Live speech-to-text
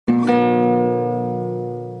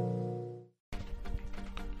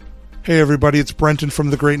Hey everybody, it's Brenton from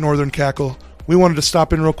the Great Northern Cackle. We wanted to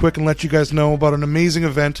stop in real quick and let you guys know about an amazing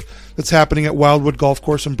event that's happening at Wildwood Golf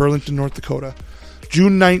Course in Burlington, North Dakota.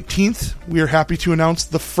 June 19th, we are happy to announce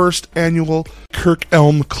the first annual Kirk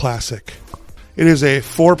Elm Classic. It is a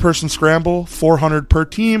 4-person scramble, 400 per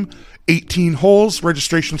team, 18 holes.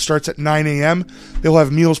 Registration starts at 9 a.m. They'll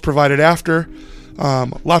have meals provided after.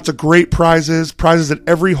 Lots of great prizes at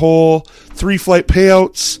every hole, 3 flight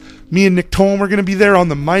payouts. Me and Nick Tome are going to be there on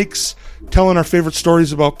the mics, telling our favorite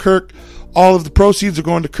stories about Kirk. All of the proceeds are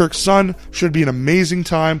going to Kirk's son. Should be an amazing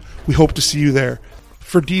time. We hope to see you there.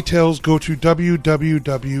 For details, go to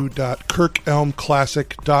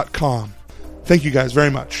www.kirkelmclassic.com. Thank you guys very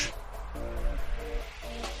much.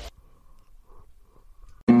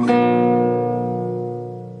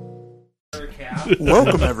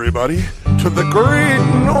 Welcome, everybody, to the Great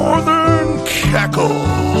Northern Cackle.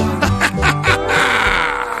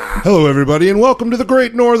 Hello, everybody, and welcome to the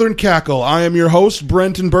Great Northern Cackle. I am your host,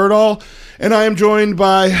 Brenton Birdall, and I am joined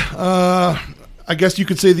by, I guess you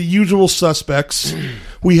could say, the usual suspects.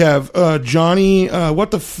 We have Johnny,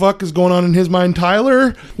 what the fuck is going on in his mind,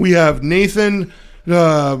 Tyler. We have Nathan,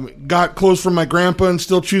 got clothes from my grandpa and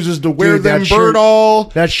still chooses to wear them,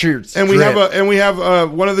 Birdall. That shirt's and we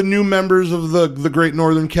have one of the new members of the Great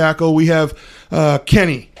Northern Cackle. We have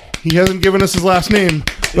Kenny. He hasn't given us his last name,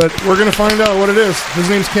 but we're going to find out what it is. His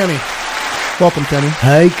name's Kenny. Welcome, Kenny.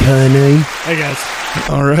 Hey, Kenny. Hey, guys.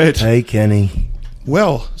 All right. Hey, Kenny.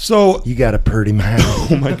 Well, so... You got a pretty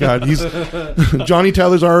mouth. Oh, my God. Johnny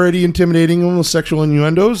Tyler's already intimidating him with sexual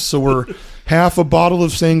innuendos, so we're half a bottle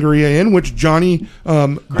of sangria in, which Johnny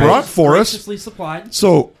brought for us. Graciously supplied.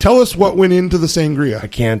 So tell us what went into the sangria. I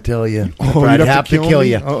can't tell you. Oh, I'd have to kill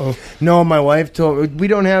you. Uh-oh. No, my wife told... We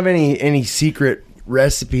don't have any secret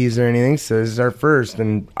recipes or anything, so this is our first,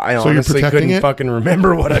 and I honestly couldn't fucking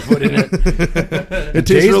remember what I put in it. It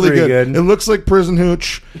tastes really good. It looks like prison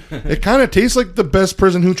hooch. It kind of tastes like the best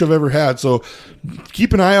prison hooch I've ever had, so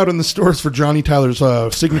keep an eye out in the stores for Johnny Tyler's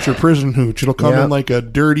signature prison hooch. It'll come in like a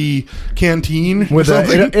dirty canteen with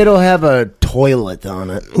something. It'll have a toilet on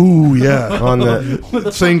it. Ooh, yeah. On the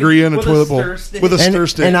sangria and a toilet bowl with a stir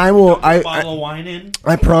stick. And I bottle of wine in.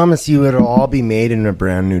 I promise you it'll all be made in a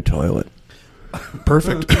brand new toilet.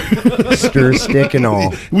 Perfect. Stir stick and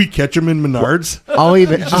all. We catch them in Menards. I'll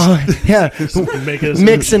even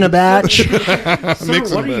mix in a batch. Sir,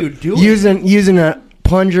 what are you doing? Using a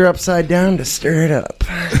plunger upside down to stir it up.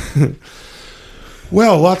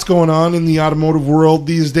 Well, lots going on in the automotive world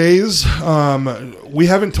these days. We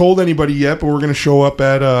haven't told anybody yet, but we're going to show up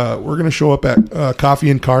at Coffee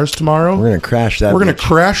and Cars tomorrow. We're going to crash that. We're going to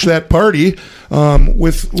crash that party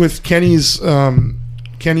with Kenny's.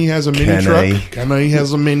 Kenny has a mini truck. Kenny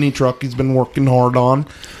has a mini truck he's been working hard on.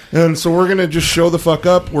 And so we're going to just show the fuck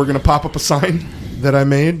up. We're going to pop up a sign that I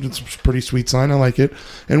made. It's a pretty sweet sign. I like it.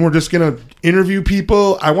 And we're just going to interview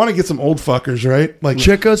people. I want to get some old fuckers, right? Like,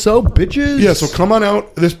 check us out, bitches. Yeah, so come on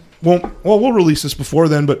out. We'll release this before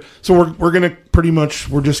then, but so we're going to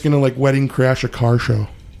we're just going to like wedding crash a car show.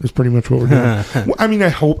 That's pretty much what we're doing. I mean, I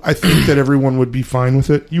think that everyone would be fine with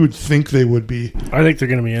it. You would think they would be. I think they're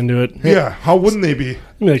going to be into it. Yeah, how wouldn't they be?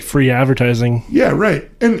 Like free advertising. Yeah, right.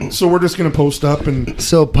 And so we're just going to post up and...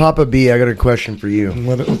 So, Papa B, I got a question for you.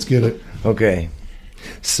 Let's get it. Okay.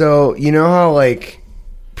 So, you know how, like,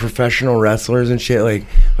 professional wrestlers and shit, like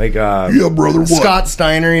yeah, brother, what? Scott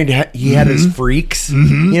Steiner, he had his freaks.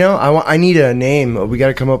 Mm-hmm. You know, I need a name. We got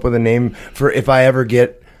to come up with a name for if I ever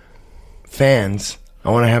get fans. I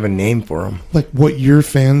want to have a name for them. Like what your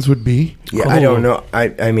fans would be? Yeah, I don't know.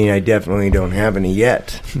 I mean, I definitely don't have any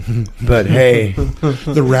yet. But hey.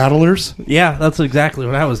 The Rattlers? Yeah, that's exactly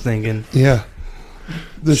what I was thinking. Yeah.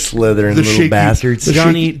 The slithering little shaky bastards.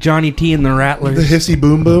 Johnny T and the Rattlers. The hissy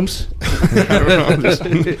boom booms? I don't know.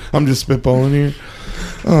 I'm just spitballing here.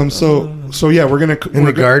 So yeah, we're going to... And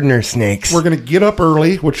the Gardner Snakes. We're going to get up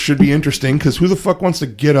early, which should be interesting, because who the fuck wants to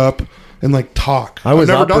get up and like talk? I've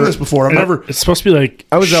never done this before. It's supposed to be like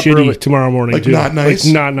shitty tomorrow morning. Like too. Not nice.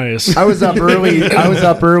 Like not nice. I was up early.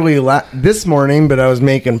 This morning, but I was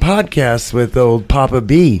making podcasts with old Papa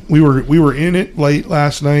B. We were in it late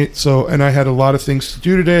last night. And I had a lot of things to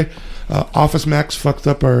do today. Office Max fucked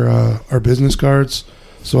up our business cards,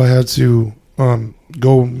 so I had to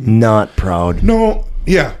go. Not proud. No.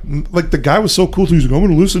 Yeah, like the guy was so cool. He was like, "I'm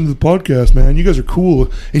going to listen to the podcast, man. You guys are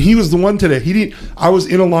cool." And he was the one today. I was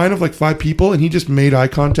in a line of like 5 people, and he just made eye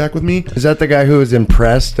contact with me. Is that the guy who was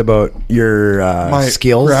impressed about your my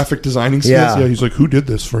skills, graphic designing skills? Yeah, he's like, "Who did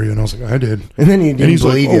this for you?" And I was like, "I did." And then he didn't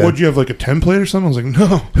believe like, "Oh, what'd you have, like a template or something?" I was like,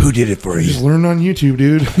 "No." Who did it for you? Just learn on YouTube,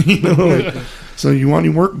 dude. You know. Like, So you want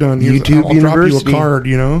your work done? YouTube I'll University. drop you a card,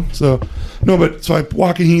 you know. So I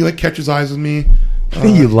walk in. He like catches eyes with me.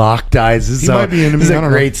 You locked eyes. This might be into me. This is a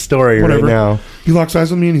great story right now. He locks eyes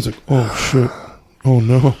with me and he's like, "Oh shit, oh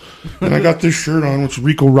no." And I got this shirt on, which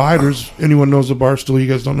Rico Riders. Anyone knows the Barstool? You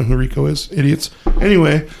guys don't know who Rico is, idiots.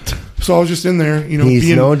 Anyway, so I was just in there, you know. He's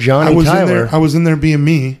no Johnny Tyler. I was in there being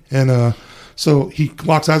me, and so he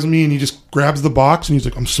locks eyes with me and he just grabs the box and he's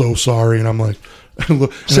like, "I'm so sorry," and I'm like.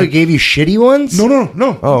 So he gave you shitty ones? No.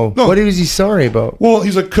 Oh, no. What was he sorry about? Well,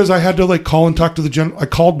 he's like, because I had to like call and talk to the general. I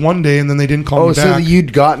called one day and then they didn't call me back. Oh, so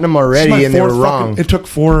you'd gotten them already and they were wrong. It took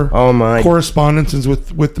 4 correspondences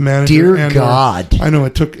with the manager. Dear God. I know,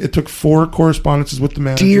 it took 4 correspondences with the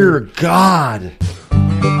manager. Dear God.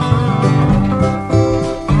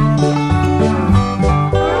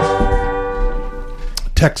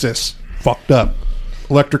 Texas, fucked up.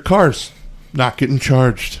 Electric cars. Not getting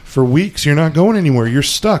charged for weeks. You're not going anywhere. You're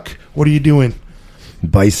stuck. What are you doing?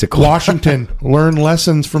 Bicycle. Washington, learn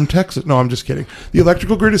lessons from Texas. No, I'm just kidding. The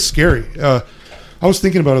electrical grid is scary. I was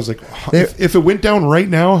thinking about it. I was like, if it went down right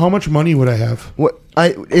now, how much money would I have?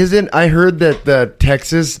 I heard that the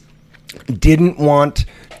Texas didn't want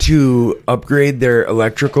to upgrade their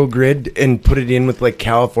electrical grid and put it in with like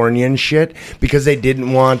California and shit because they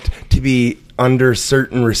didn't want to be under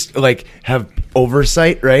certain have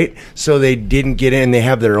oversight, right? So they didn't get in. They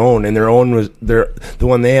have their own, and their own was the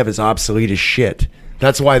one they have is obsolete as shit.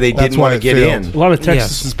 That's why they didn't want to get in. A lot of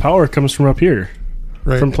Texas's power comes from up here,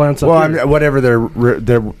 right? From plants up here. Whatever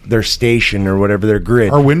their station or whatever their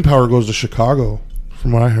grid. Our wind power goes to Chicago,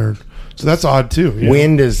 from what I heard. So that's odd too. Yeah.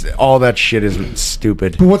 Wind is all that shit is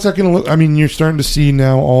stupid. But what's that going to look? I mean, you're starting to see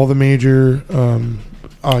now all the major.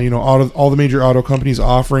 All the major auto companies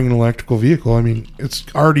offering an electrical vehicle. I mean, it's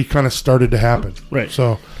already kind of started to happen. Right.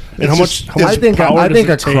 So, and how much I think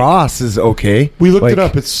a Cross is okay. We looked it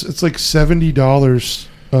up. It's like $70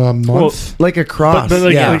 a month. Well, like a Cross. But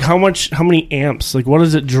like how many amps? Like what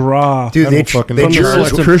does it draw? Dude, they charge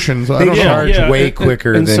electricians. They charge way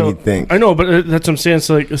quicker than you'd think. I know, but that's what I'm saying.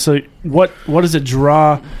 So what does it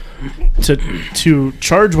draw? To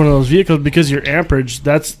charge one of those vehicles because your amperage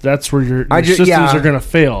that's where your systems are going to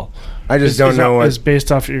fail. I just don't know. It's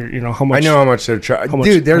based off your how much. I know how much they're charging.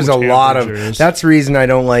 Dude, there's a lot of. That's the reason I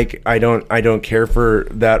don't like. I don't care for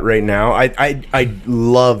that right now. I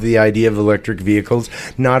love the idea of electric vehicles,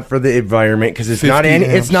 not for the environment because it's not any.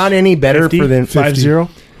 It's not any better 50, for the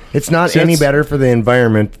 50. It's not any better for the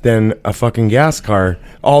environment than a fucking gas car.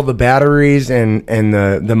 All the batteries and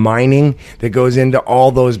the mining that goes into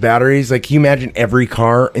all those batteries. Like, can you imagine every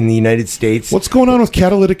car in the United States? What's going on with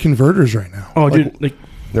catalytic converters right now? Oh, dude,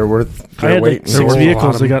 they're worth. I had like 6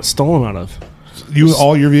 vehicles they got stolen out of.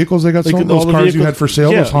 All your vehicles they got stolen? Those cars vehicles, you had for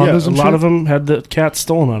sale, those Hondas and a lot of them had the cat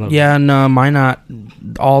stolen out of. Yeah, and mine not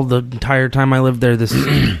all the entire time I lived there. This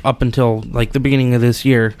up until like the beginning of this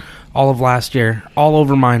year, all of last year, all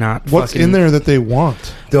over Minot. What's in there that they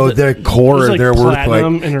want? Though their core, like they're worth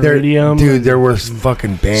like iridium. Dude, they're worth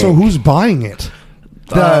fucking bang. So who's buying it?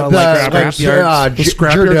 The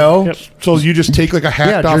scrap yards. Yep. So you just take like a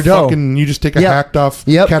hacked off fucking. You just take a hacked off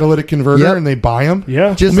catalytic converter and they buy them.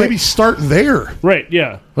 Yeah, just maybe start there. Right.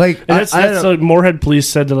 Yeah. Like and that's like Moorhead Police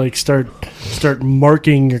said to like start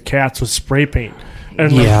marking your cats with spray paint.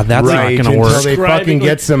 And that's not going to work. Until they fucking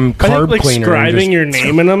get some carb cleaner. Scribing your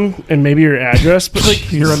name in them and maybe your address, but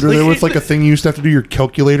like you're under there with like a thing you used to have to do your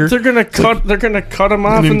calculator. They're gonna cut them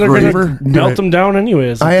off and they're gonna melt them down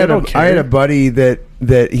anyways. I had a buddy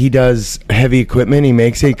that he does heavy equipment. He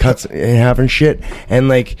makes it, he cuts it in half and shit, and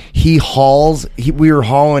like we were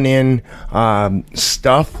hauling in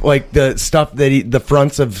stuff like the stuff that the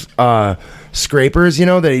fronts of scrapers,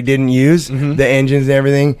 that he didn't use, the engines and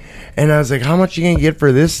everything. And I was like, how much you gonna get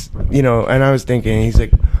for this? And I was thinking, he's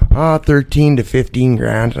like, 13 to 15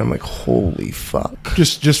 grand. And I'm like, holy fuck.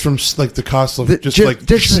 Just from like the cost of just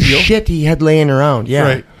the shit he had laying around. Yeah.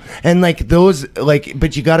 Right. And like those,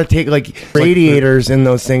 but you got to take radiators and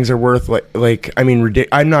those things are worth I mean,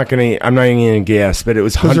 I'm not even gonna guess, but it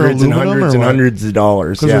was hundreds and hundreds and hundreds of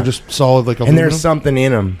dollars. Because they're just solid like aluminum? And there's something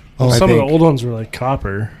in them. Some of the old ones were like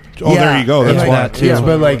copper. Oh, there you go. That's why. Too. Yeah,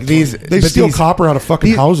 but like they steal copper out of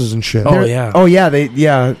fucking houses and shit. Oh yeah. Oh yeah.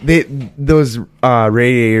 Those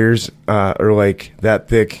radiators are like that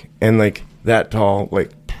thick and like that tall,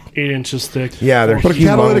 like 8 inches thick. Yeah, they're but a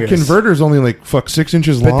catalytic converter is only like 6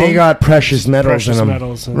 inches long. But they got precious metals in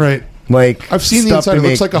them. Right. Like I've seen the inside. It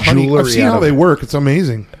looks like a honey. I've seen how they work. It's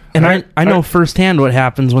amazing. And I know firsthand what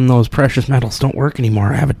happens when those precious metals don't work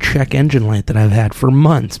anymore. I have a check engine light that I've had for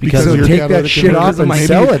months because so take that shit off and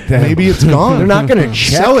sell it then. Maybe it's gone. They're not going to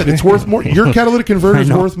sell it. It's worth more. Your catalytic converter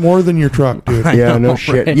is worth more than your truck, dude. Yeah, no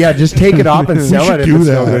shit. Right? Yeah, just take it off and sell it if it's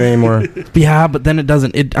not good anymore. Yeah, but then it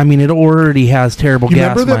doesn't. It already has terrible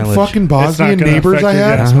gas mileage. Remember that fucking Bosnian neighbors I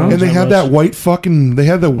had? And they had that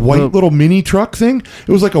white little mini truck thing.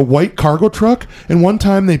 It was like a white cargo truck. And one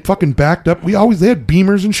time they fucking backed up. They had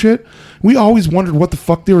Beamers and shit. We always wondered what the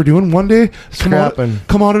fuck they were doing. One day, come out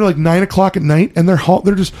at like 9 o'clock at night, and they're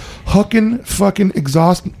just hucking fucking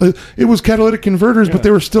exhaust. It was catalytic converters, but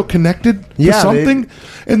they were still connected to something.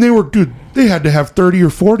 And they had to have 30 or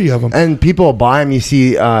 40 of them. And people buy them. You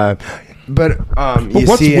see.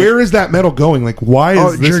 Where is that metal going? Like, why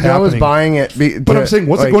is this happening? Was buying it, but I'm saying,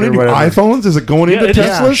 what's it going into iPhones? Is it going into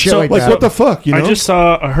Teslas? So, like what the fuck? You know?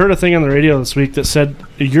 I heard a thing on the radio this week that said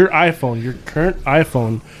your current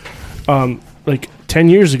iPhone, like 10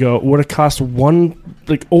 years ago, would have cost over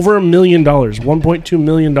 $1 million, $1.2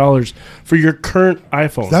 million for your current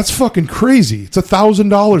iPhone. That's fucking crazy. It's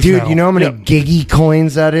 $1,000, dude. Now. You know how many Gigi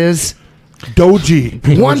coins that is? Doji.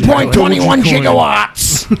 1.21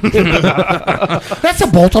 gigawatts. That's a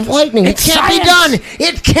bolt of lightning. It can't be done.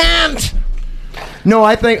 It can't. No,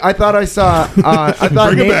 I thought I saw. I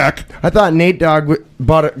thought Bring it back. I thought Nate Dogg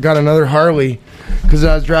got another Harley. Because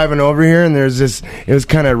I was driving over here and there's this, it was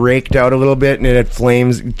kind of raked out a little bit and it had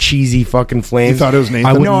flames, cheesy fucking flames. You thought it was Nathan?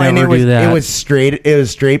 I would never do that. It was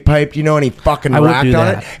straight piped, you know, and he fucking racked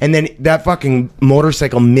on it. And then that fucking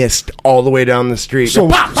motorcycle missed all the way down the street. It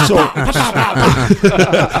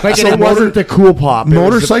wasn't the cool pop.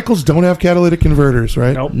 Motorcycles don't have catalytic converters,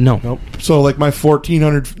 right? Nope. So like my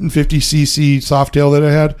 1450cc Softail that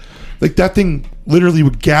I had, like that thing literally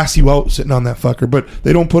would gas you out sitting on that fucker, but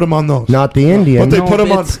they don't put them on those. Not the Indian. But they put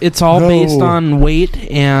them on. It's all based on weight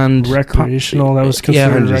and recreational. That was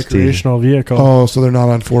considered a recreational vehicle. Oh, so they're not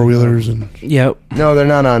on four-wheelers and. Yep. No, they're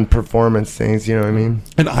not on performance things. You know what I mean?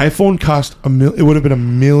 An iPhone cost it would have been $1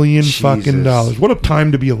 million fucking dollars. What a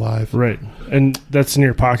time to be alive! Right. And that's in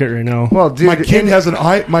your pocket right now. Well, dude, my kid has an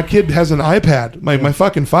iPad. My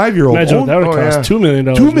fucking 5-year-old. Imagine what that would cost $2 million.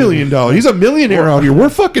 $2 million. He's a millionaire out here. We're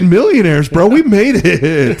fucking millionaires, bro. We made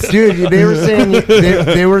it, dude.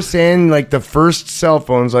 They were saying like the first cell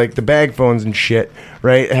phones, like the bag phones and shit,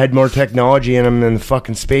 right, had more technology in them than the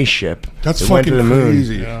fucking spaceship. That's fucking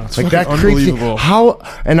crazy. Yeah. Like that unbelievable. How?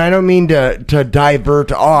 And I don't mean to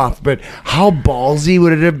divert off, but how ballsy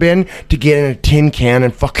would it have been to get in a tin can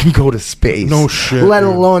and fucking go to space? No shit. Let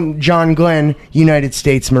alone John Glenn, United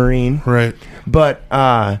States Marine. Right. But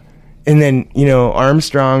and then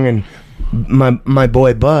Armstrong and my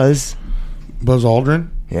boy Buzz Aldrin.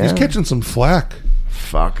 Yeah. He's catching some flack.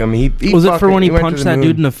 Fuck him. Was it for when he punched that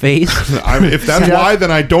dude in the face? If that's why,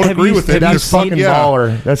 then I don't agree with it. That's fucking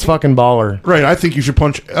baller. That's fucking baller. Right. I think you should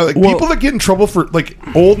punch people that get in trouble for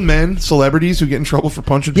old men, celebrities who get in trouble for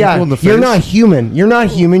punching people in the face. You're not human. You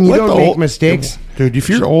don't make mistakes. Dude, if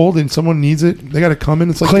you're old and someone needs it, they got to come in.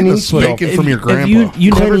 It's like getting a spanking from your grandpa.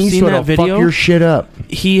 You never seen that video? Fuck your shit up.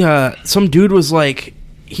 Some dude was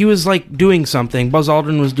doing something. Buzz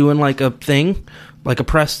Aldrin was doing like a thing, like a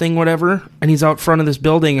press thing, whatever, and he's out front of this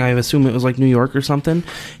building. I assume it was like New York or something. And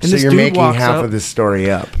so this you're dude making walks half up, of this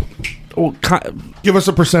story up. Well, give us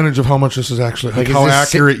a percentage of how much this is actually, like how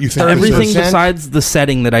accurate you think. Everything besides the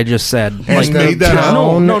setting that I just said. And like made that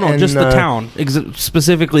up? No, just the town,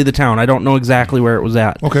 specifically the town. I don't know exactly where it was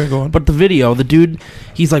at. Okay, go on. But the video, the dude,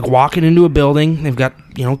 he's like walking into a building. They've got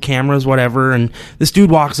cameras, whatever, and this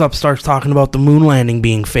dude walks up, starts talking about the moon landing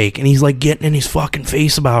being fake, and he's like getting in his fucking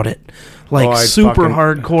face about it. Like super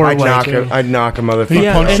hardcore. I'd knock a motherfucker. He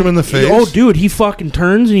punched him in the face. Oh, dude, he fucking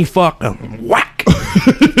turns and he fucking whack.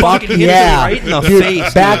 Fucking hit him right in the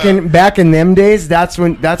face. Back in them days, that's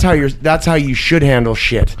how you should handle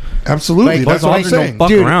shit. Absolutely, like, that's what I'm saying.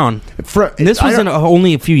 Fuck around. This was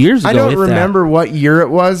only a few years ago. I don't remember what year it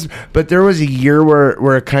was, but there was a year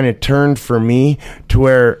where it kind of turned for me to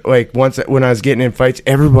where like when I was getting in fights,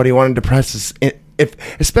 everybody wanted to press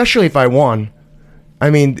especially if I won. I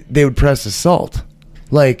mean, they would press assault.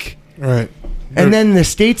 Like, right. And then the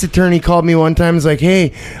state's attorney called me one time. Was like,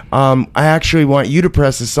 "Hey, I actually want you to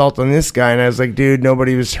press assault on this guy." And I was like, "Dude,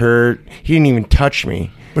 nobody was hurt. He didn't even touch me."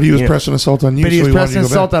 But he was pressing assault on you. But he was pressing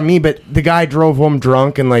assault on me. But the guy drove home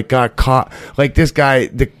drunk and like got caught. Like this guy,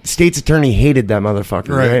 the state's attorney hated that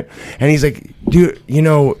motherfucker, right? And he's like, "Dude,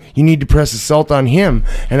 you need to press assault on him."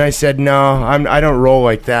 And I said, "No, I don't roll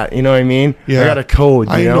like that. You know what I mean? Yeah. I got a code.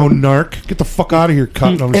 I know, narc. Get the fuck out of here,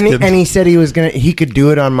 cut." And he said he could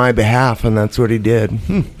do it on my behalf, and that's what he did.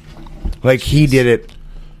 Like he did it.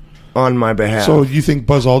 on my behalf. So you think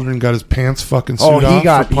Buzz Aldrin got his pants fucking sued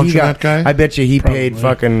off for punching that guy? I bet you he paid Probably.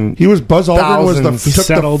 fucking. He was Buzz Aldrin was thousands. He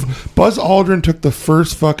settled. Buzz Aldrin took the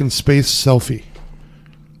first fucking space selfie.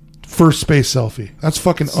 First space selfie. That's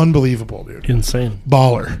fucking unbelievable, dude. Insane.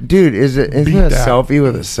 Baller. Dude, isn't Beat it a that. selfie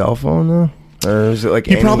with a cell phone though, or is it like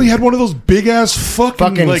He probably had one of those big ass fucking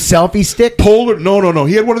like selfie stick? Polar. No.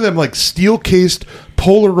 He had one of them like steel cased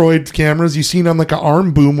Polaroid cameras you seen on like an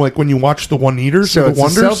arm boom, like when you watch the One Eaters So or the it's a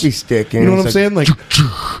Wonders. selfie stick, You and know what I'm it's saying? Like,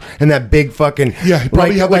 and that big fucking yeah, he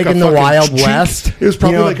probably had like a in the fucking Wild cheek. West. It was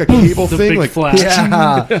probably you know, like a cable The thing, big like flash.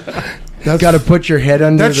 Yeah, that's got to put your head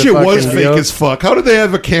under. that the shit was fucking fake deal. as fuck. How did they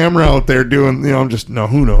have a camera out there doing? You know, I'm just no.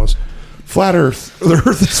 Who knows? Flat Earth. The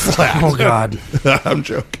Earth is flat. Oh God, I'm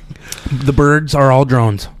joking. the birds are all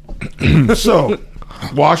drones. So,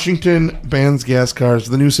 Washington bans gas cars.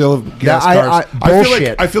 The new sale of gas I- cars.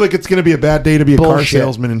 bullshit. I feel like it's going to be a bad day to be a car Bullshit.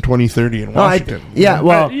 salesman in 2030 in Oh, Washington.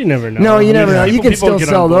 well, You never know. No, you I never mean, know. You people- can people still get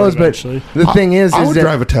sell on board those, but eventually. the thing is I would that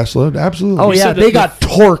drive a Tesla. Absolutely. oh You yeah, said they that got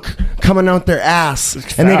torque coming out their ass,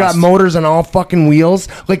 and they got fast. motors on all fucking wheels.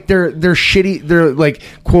 Like they're shitty. They're like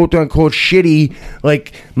quote unquote shitty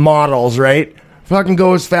like models, right? Fucking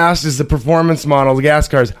go as fast as the performance model, the gas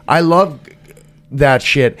cars. I love that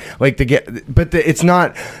shit. Like but it's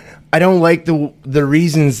not. I don't like the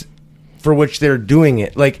reasons for which they're doing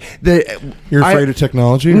it. Like You're afraid of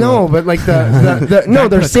technology? No, but like no,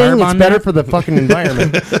 they're put a saying carb it's on better that? for the fucking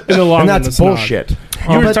environment, In the long and run, that's it's not. bullshit.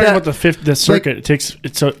 You were But talking that- about the circuit. It takes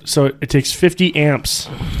so it takes 50 amps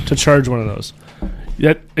to charge one of those.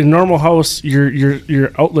 That in normal house,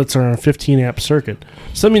 your outlets are on a 15 amp circuit.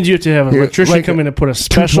 So that means you have to have an You're electrician like come in and put a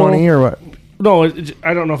special. 220 or what? No,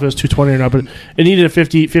 I don't know if it was 220 or not, but it needed a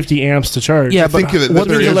 50 amps to charge. Yeah, I think but that What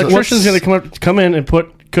there the is a- electrician's going to come in and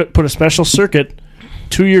put a special circuit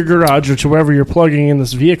to your garage or to wherever you're plugging in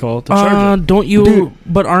this vehicle to charge it. don't you? Dude.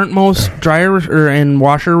 But aren't most dryer and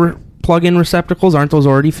washer plug-in receptacles? Aren't those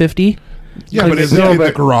already 50? Yeah, but is it No, in the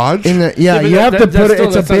but garage? In the Yeah, but you have to that's put it. still-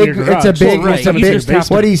 It's a that's on big. your It's a garage. big. Well, right, It's a you big. just have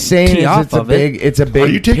to What he's saying tee is off it's a of it. big. It's a big. Are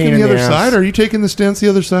you taking pain the in other ass. side? Are you taking the stance the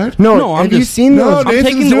other side? No, I'm have you just- seen No, those? I'm Nathan's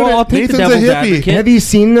taking the doing well, it. I'll take the Nathan's a devil's hippie. advocate. Have you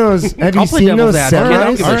seen those? Have you I'll play seen devil's those advocate. I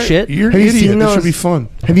don't semis? give a shit. You're an Have you idiot. seen This should those? be fun.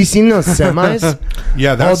 Have you seen those semis?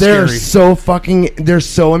 Yeah, that's they're scary. so fucking. They're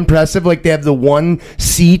so impressive. Like they have the one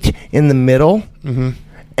seat in the middle,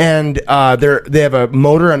 and they have a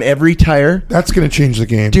motor on every tire. That's going to change the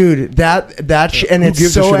game. Dude, and Who it's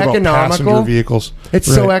gives a so shit about passenger economical. vehicles? It's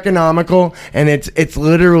so Right. economical, and it's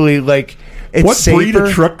literally like it's What safer. breed of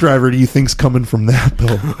truck driver do you think's coming from that,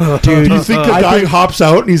 though? Dude, Do you think the I guy think- hops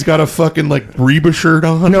out and he's got a fucking like Reba shirt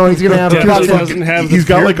on? No, he's gonna have a Definitely fucking, doesn't have he's the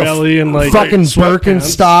got beer like a belly and like fucking sweatpants.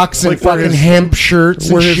 Birkenstocks and Like where fucking his- hemp shirts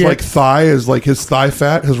where and his shit. like thigh is like his thigh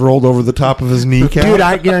fat has rolled over the top of his kneecap. Dude,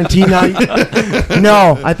 I guarantee not.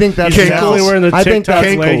 No, I think that's He's Cankles. now. definitely wearing the I think TikTok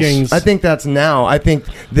that's leggings. I think that's now. I think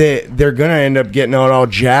they're gonna end up getting out all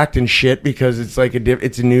jacked and shit because it's like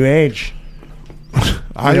it's a new age.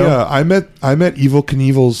 I met Evil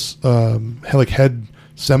Knievel's like head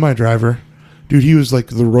semi driver. Dude, he was like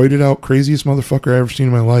the roided out craziest motherfucker I ever seen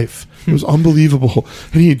in my life. It was unbelievable.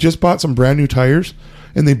 And he had just bought some brand new tires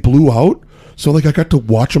and they blew out. So like I got to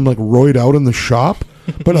watch him like roid out in the shop.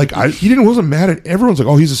 But like he wasn't mad at everyone's like,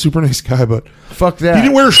 oh, he's a super nice guy, but Fuck that. he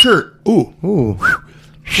didn't wear a shirt. Ooh.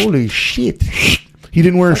 Holy shit. He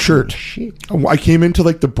didn't wear a shirt. Shit. I came into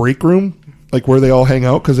like the break room, like where they all hang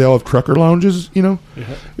out because they all have trucker lounges, you know.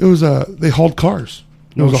 It was they hauled cars.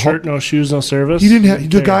 It No was a shirt, no shoes, no service. He didn't have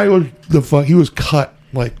the guy was he was cut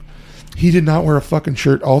like he did not wear a fucking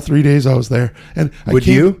shirt all 3 days I was there. And Would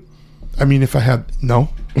you? I mean, if I had no,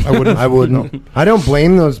 I wouldn't. I wouldn't. No. I don't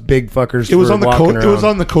blame those big fuckers. It was for on the walking coast. It was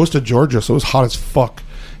around. on the coast of Georgia, so it was hot as fuck.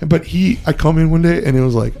 But I come in one day and it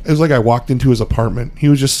was like I walked into his apartment. He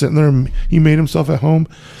was just sitting there. And he made himself at home.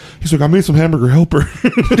 He's like, I made some hamburger helper.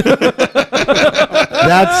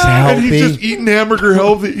 That's And healthy. he's just eating hamburger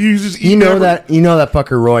helper. He's just eating You know hamburger- that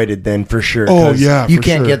fucker roided then for sure. Oh, 'cause yeah, you for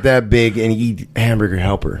can't sure. get that big and eat hamburger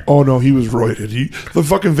helper. Oh no, he was roided. The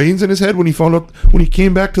fucking veins in his head when he found out when he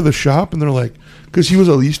came back to the shop and they're like, because he was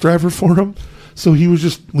a lease driver for him, so he was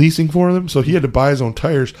just leasing for them. So he had to buy his own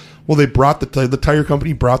tires. Well, they brought the tire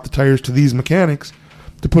company brought the tires to these mechanics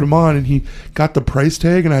to put them on, and he got the price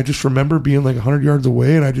tag. And I just remember being like 100 yards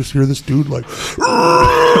away, and I just hear this dude like,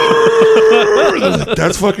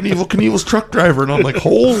 that's fucking Evil Knievel's truck driver, and I'm like,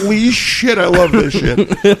 holy shit, I love this shit.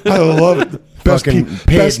 I love it. Fucking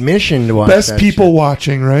pay admission to watch best that people shit.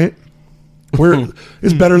 watching, right? Where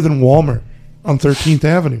it's better than Walmart. on 13th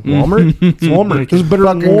Avenue. Walmart. It's Walmart. There's better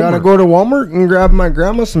than Fucking gotta Walmart. go to Walmart and grab my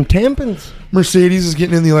grandma some tampons. Mercedes is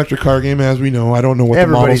getting in the electric car game, as we know. I don't know what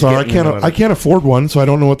Everybody's the models are. getting into it. I can't afford one, so I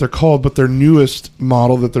don't know what they're called. But their newest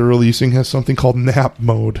model that they're releasing has something called nap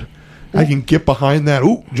mode. I can get behind that.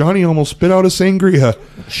 Ooh, Johnny almost spit out a sangria.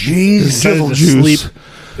 Jeez. Drizzle to juice.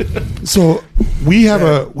 So we have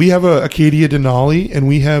a Acadia Denali, and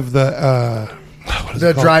we have the what is The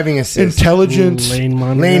it called? driving assist. Intelligent Lane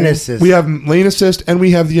monitoring. Lane assist. We have lane assist, and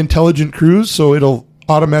we have the intelligent cruise, so it'll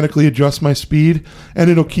automatically adjust my speed, and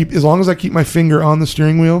it'll keep, as long as I keep my finger on the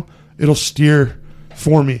steering wheel, it'll steer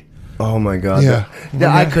for me. Oh my god. Yeah.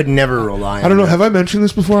 I could never rely on I don't know. that. Have I mentioned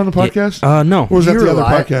this before on the podcast? No. Or was that Do you the other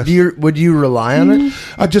rely- podcast? would you rely on it?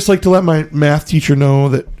 I'd just like to let my math teacher know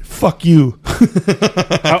that fuck you.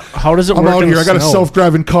 How does it I'm work out in here. the I got a snow?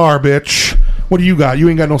 self-driving car, bitch. What do you got? You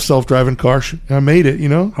ain't got no self-driving car. I made it. You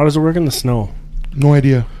know? How does it work in the snow? No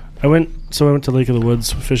idea. I went to Lake of the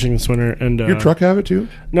Woods fishing this winter, and Your truck have it too?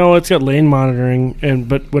 No, it's got lane monitoring,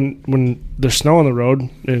 but when there's snow on the road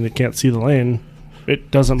and it can't see the lane,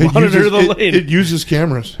 it doesn't monitor the lane. It uses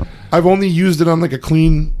cameras. I've only used it on like a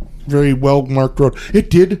clean, very well marked road. It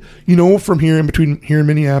did, from here in between here in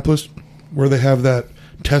Minneapolis, where they have that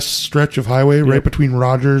test stretch of highway right between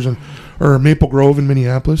Rogers or Maple Grove and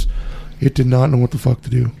Minneapolis. It did not know what the fuck to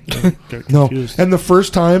do. They're No, confused. and the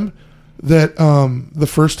first time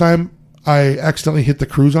I accidentally hit the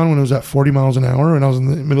cruise on when it was at 40 miles an hour and I was in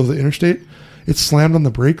the middle of the interstate, it slammed on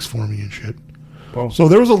the brakes for me and shit. Wow. So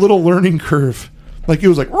there was a little learning curve. Like it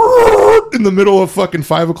was like in the middle of fucking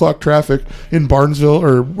 5 o'clock traffic in Barnesville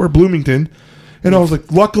or Bloomington. And I was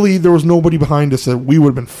like, luckily there was nobody behind us that we would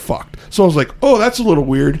have been fucked. So I was like, oh, that's a little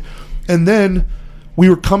weird. And then we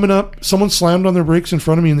were coming up, someone slammed on their brakes in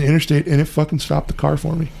front of me in the interstate and it fucking stopped the car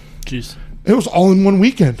for me. Jeez. It was all in one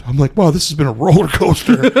weekend. I'm like, wow, this has been a roller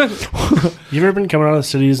coaster. You ever been coming out of the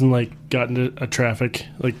cities and like got into a traffic,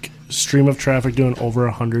 like stream of traffic doing over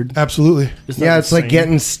 100? Absolutely. Yeah, it's like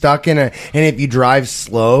getting stuck in and if you drive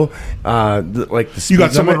slow, like the speed You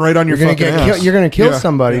got someone limit, right on your you're gonna fucking get ass. you're gonna kill Yeah.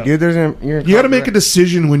 somebody, Yeah. dude. You got to make a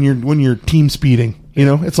decision when you're team speeding.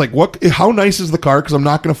 It's like how nice is the car? Because I'm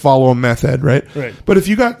not going to follow a meth head, right? Right. But if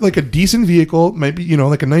you got like a decent vehicle, maybe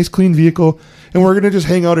like a nice clean vehicle, and we're going to just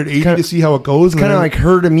hang out at 80 to see how it goes. Kind of like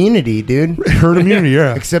herd immunity, dude. herd immunity,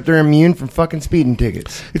 yeah. Except they're immune from fucking speeding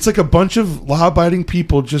tickets. It's like a bunch of law-abiding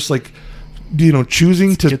people just like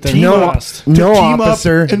choosing to Get their team nut up. lost. to No, team up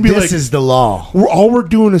officer. and be This like, is the law. all we're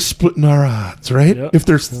doing is splitting our odds, right? Yep. If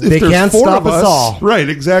there's They there's can't 4 stop of us all. right?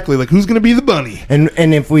 Exactly. Like who's going to be the bunny? And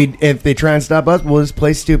if they try and stop us, we'll just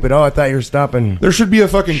play stupid. Oh, I thought you were stopping. There should be a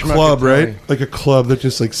fucking club, right? Kelly. Like a club that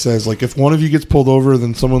just like says like if one of you gets pulled over,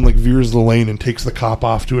 then someone like veers the lane and takes the cop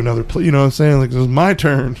off to another place. You know what I'm saying? Like this is my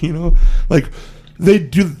turn. Like they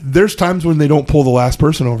do. There's times when they don't pull the last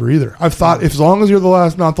person over either. I've thought if as long as you're the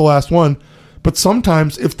last, not the last one. But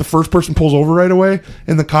sometimes if the first person pulls over right away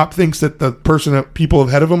and the cop thinks that the people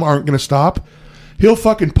ahead of him aren't going to stop, he'll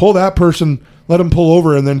fucking pull that person, let him pull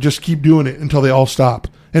over, and then just keep doing it until they all stop.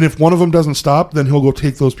 And if one of them doesn't stop, then he'll go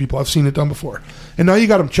take those people. I've seen it done before. And now you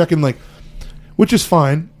got them checking, which is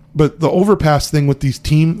fine. But the overpass thing with these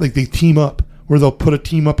they team up, where they'll put a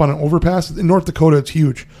team up on an overpass. In North Dakota, it's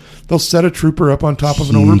huge. They'll set a trooper up on top of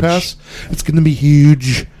an overpass. It's going to be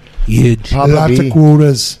huge. Papa Lots B. of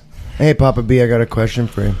quotas. Hey, Papa B, I got a question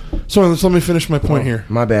for you. So let me finish my point here.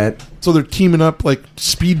 My bad. So they're teaming up like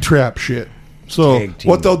speed trap shit. So Tag team.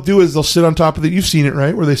 what they'll do is they'll sit on top of it. You've seen it,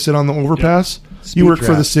 right? Where they sit on the overpass. Speed You work for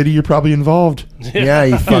trap. the city. You're probably involved. Yeah,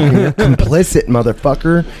 you fucking you're complicit,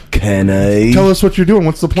 motherfucker. Can I? Tell us what you're doing.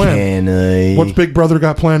 What's the plan? Can I? What's Big Brother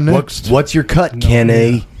got planned next? What's your cut,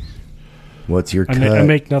 Kenny? What's your cut? I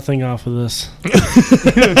make nothing off of this.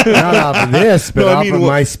 Not off of this, but No, I off mean, of what-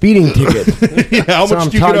 my speeding ticket. Yeah, how So much I'm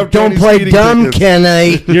do you get talking- up? don't play dumb,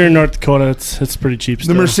 Kenny. You're in North Dakota. It's pretty cheap The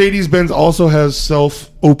still. Mercedes-Benz also has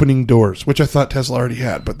self-opening doors, which I thought Tesla already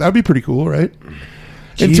had, but that'd be pretty cool, right?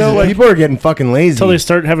 Jesus, people are getting fucking lazy. Until they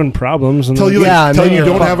start having problems. And Tell then- you, Yeah, and tell then you you're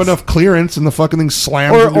don't have fucked. enough clearance, and the fucking thing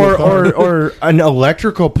slams. or into a car. or an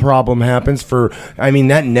electrical problem happens for. I mean,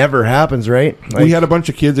 that never happens, right? Like, We had a bunch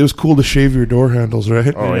of kids. It was cool to shave your door handles,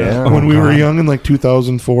 right? Oh, yeah. When Oh, we were God. young in like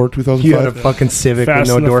 2004, 2005. you had a fucking Civic Fast with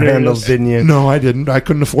no and the door Furious. handles, didn't you? No, I didn't. I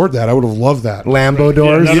couldn't afford that. I would have loved that. Lambo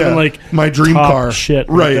doors Not even, like, my dream top car. shit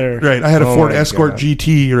right right, there. right. I had a Oh Ford my Escort God.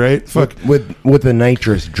 GT, right? Fuck. with the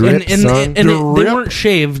nitrous drip, son. and they weren't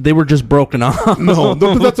shaved. They were just broken off. No,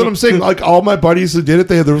 but that's what I'm saying. Like all my buddies who did it,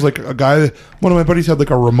 there was like a guy. One of my buddies had like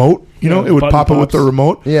a remote. You know, it would button pop it with pops. the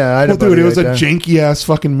remote. Yeah, I had a dude, buddy it was like a that. janky ass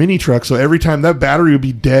fucking mini truck. So every time that battery would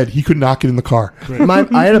be dead, he could not get in the car.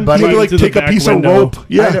 I had a buddy. He would like to the take a back piece window. of rope.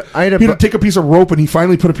 Yeah, I had a he'd bu- take a piece of rope, and he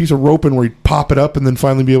finally put a piece of rope in where he'd pop it up, and then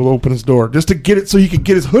finally be able to open his door just to get it so he could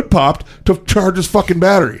get his hood popped to charge his fucking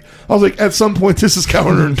battery. I was like, at some point, this is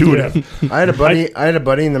counterintuitive. I had a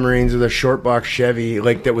buddy in the Marines with a short box Chevy,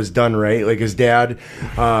 like that was done right. Like his dad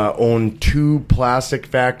owned 2 plastic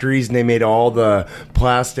factories, and they made all the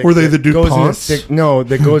plastic. Were they that the goes into DuPonts?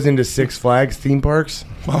 that goes into Six Flags theme parks.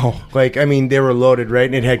 Wow. Like, I mean, they were loaded, right?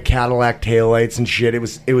 And it had Cadillac taillights and shit. It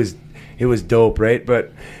was dope, right?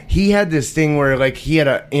 But he had this thing where, like, he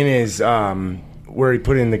had in his where he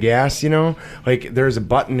put in the gas, you know, like there's a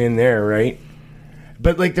button in there, right?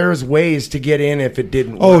 But like there was ways to get in if it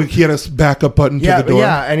didn't. Oh, work. he had a backup button to the door.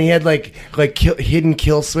 Yeah, and he had like hidden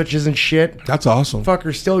kill switches and shit. That's awesome.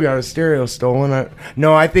 Fucker still got his stereo stolen.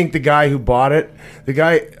 No, I think the guy who bought it, a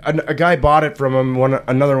guy bought it from him.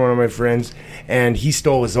 Another one of my friends, and he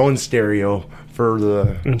stole his own stereo for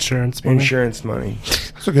the Insurance money. insurance money.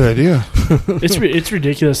 That's a good idea. It's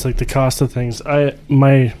ridiculous, like the cost of things.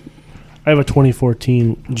 I have a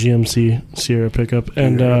 2014 GMC Sierra pickup,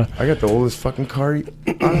 and I got the oldest fucking car out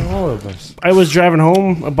of all of us. I was driving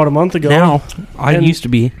home about a month ago. Now, I And used to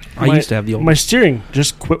be. I my- used to have the old. My steering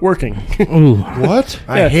just quit working. Ooh. What?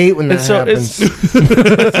 I Yeah, hate when that and so happens.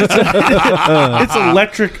 It's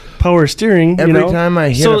electric power steering. Every you know? time I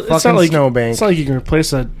hit a it's not fucking like, snowbank. It's not like you can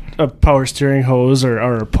replace a power steering hose or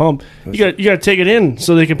a pump. You got to take it in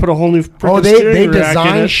so they can put a whole new. They steering rack in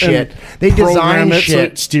design it shit. and They program design it so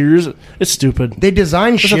shit. it steers. It's stupid. They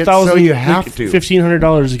design It's shit so you have to.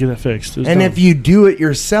 $1,500 to get that fixed. It was And dumb. if you do it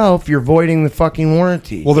yourself, you're voiding the fucking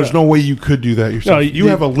warranty. Well, there's no way you could do that yourself. No, you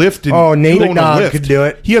have a lift. In, Oh, Nate you own a Dogg lift. could do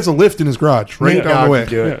it. He has a lift in his garage right Nate down Dogg the way. could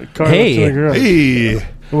do it. Yeah, car Hey. lifts in the garage. Hey,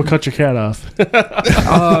 We'll cut your cat off.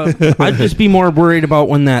 I'd just be more worried about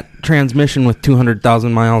when that transmission with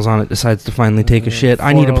 200,000 miles on it decides to finally take a shit.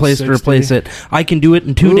 I need a place to 4060. replace it. I can do it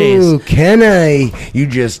in 2 days. Ooh, can I? You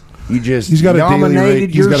just He's got a daily rate.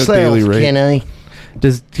 nominated He's got a yourself, daily rate. can I?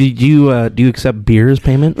 Do you accept beer as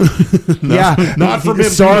payment? Yeah, not from him.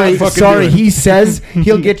 Sorry, Do not fucking do it. He says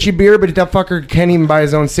he'll get you beer, but that fucker can't even buy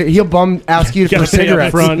his own. He'll ask you for Gotta pay up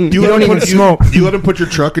cigarettes. front. You don't even smoke. You let him put his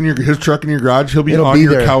truck in your garage. He'll be It'll on be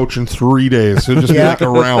your there. couch in 3 days. He'll just Yeah. be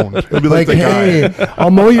like around. He'll be Like, like, the guy. hey,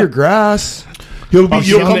 I'll mow your grass. You'll I'll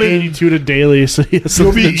come in. 82 to daily, so he has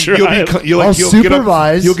You'll something be, to drive. I'll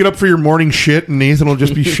supervise. You'll get up for your morning shit, and Nathan will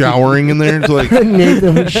just be showering in there. It's like,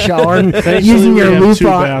 Nathan was showering, Thankfully, using we your have loop two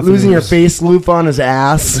on, losing your bathrooms. face loop on his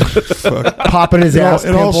ass, popping his ass.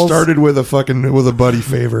 it all pimples. started with a buddy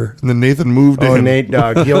favor, and then Nathan moved Oh, in. Nate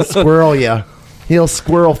Dogg, he'll squirrel ya. He'll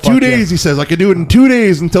squirrel. 2 days, he says. I can do it in 2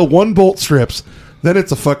 days until one bolt strips. Then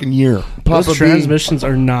it's a fucking year. Those Papa B. transmissions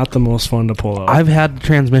are not the most fun to pull out. I've had the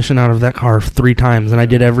transmission out of that car 3 times, and I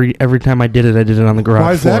did every time I did it on the garage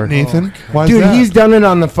Why is floor. that, Nathan? Why is Dude, that? he's done it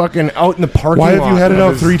on the fucking out in the parking lot. Why have you had it of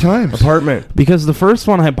out his 3 times? Apartment. Because the first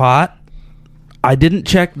one I bought, I didn't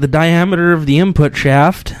check the diameter of the input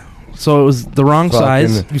shaft, so it was the wrong Fucking-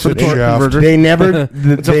 size. You for said the torque shaft. converter. They never.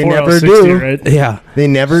 it's a they 4L60, never do. right? Yeah, They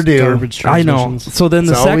never do. Garbage I know. transmissions. So then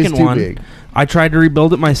the It's always second too one, big. I tried to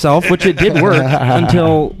rebuild it myself, which it did work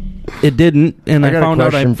until it didn't, and I I got a found out I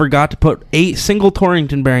question. forgot to put a single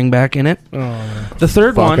Torrington bearing back in it. Oh, The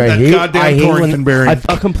third Fuck, one, I That hate. goddamn I hate Torrington when. bearing.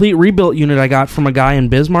 a complete rebuilt unit I got from a guy in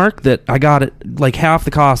Bismarck that I got it like half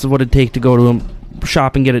the cost of what it'd take to go to a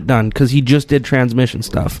shop and get it done because he just did transmission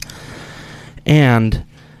stuff. And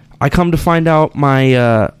I come to find out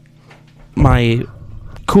my my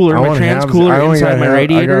cooler, my trans cooler inside my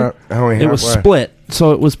radiator, it was split,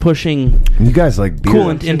 so it was pushing You guys like beer.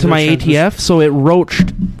 coolant into my ATF, so it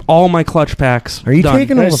roached all my clutch packs. Are you done.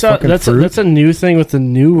 taking all the fucking that's fruit? a new thing with the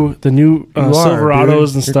new You are, Silverados dude.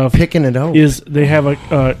 and You're stuff. picking it out. Is they have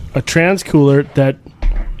a trans cooler that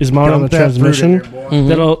is mounted on the Dump that fruit in transmission. there, boy. Mhm.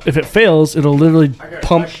 That'll, if it fails, it'll literally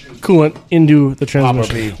pump coolant into the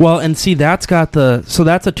transmission. Well, and see, that's a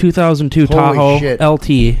 2002 Holy Tahoe shit. Mm-hmm.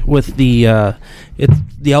 LT with the it's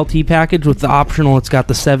the LT package with the optional. It's got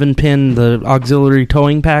the 7-pin, the auxiliary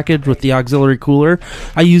towing package with the auxiliary cooler.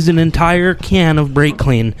 I used an entire can of brake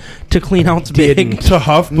clean to clean out its big. To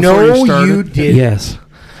huff before No, you started. you did. Yes.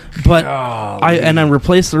 But I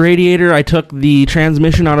replaced the radiator. I took the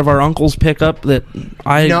transmission out of our uncle's pickup that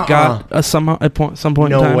I Nuh-uh. got some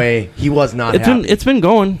point in No time. way. He was not. It's been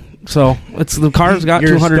going. So the car's got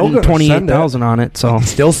You're still gonna 228,000 on it. So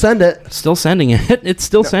Still send it. still sending it. It's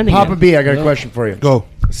still sending Papa it. B, I got a question for you. Go.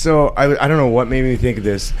 So I don't know what made me think of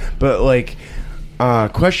this, but like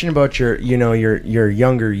question about your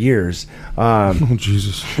younger years. Oh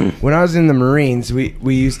Jesus! When I was in the Marines, we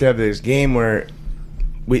used to have this game where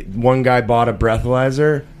one guy bought a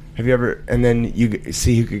breathalyzer. Have you ever? And then you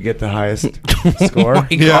see who could get the highest score. Oh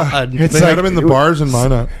my God. They had them in the bars and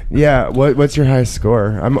mine up. Yeah. What's your highest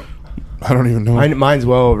score? I don't even know. Mine's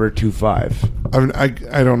well over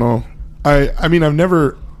 2.5. I don't know. I mean I've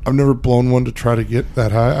never blown one to try to get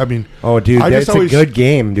that high. I mean, oh dude, that's a good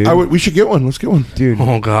game, dude. We should get one. Let's get one, dude.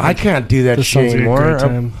 Oh God, I can't do that This shit sounds like a anymore. great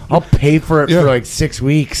time. I'll pay for it for like 6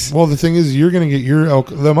 weeks. Well, the thing is, you're gonna get your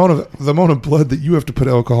the amount of blood that you have to put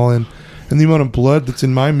alcohol in, and the amount of blood that's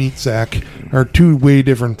in my meat sack are two way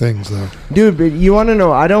different things, though. Dude, but you want to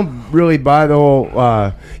know? I don't really buy the whole.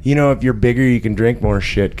 If you're bigger, you can drink more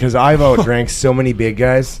shit. Because I've outdrank so many big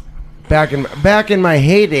guys. Back in my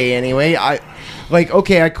heyday, anyway. I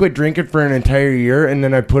quit drinking for an entire year, and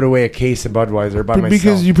then I put away a case of Budweiser by myself.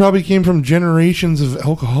 Because you probably came from generations of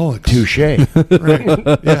alcoholics. Touche. Right?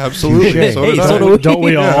 Yeah, absolutely. Touche. So Hey, did I. so don't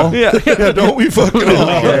we all? Yeah, don't we fucking all?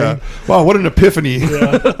 Yeah. Wow, what an epiphany.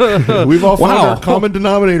 We've all found our common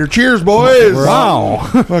denominator. Cheers, boys. Wow.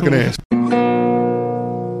 Fucking ass.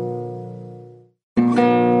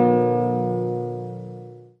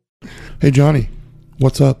 Hey, Johnny.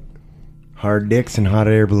 What's up? Hard dicks and hot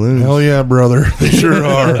air balloons. Hell yeah, brother. They sure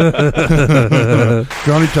are.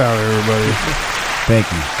 Johnny Tyler, everybody.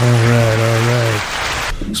 Thank you. All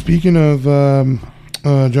right. Speaking of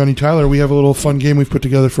Johnny Tyler, we have a little fun game we've put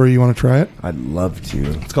together for you. You want to try it? I'd love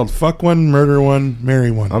to. It's called Fuck One, Murder One,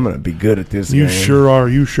 Marry One. I'm gonna be good at this. You game. sure are.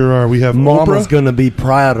 You sure are. We have Mama's Oprah. gonna be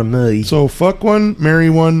proud of me. So fuck one, marry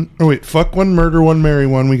one. Oh wait, fuck one, murder one, marry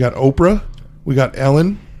one. We got Oprah, we got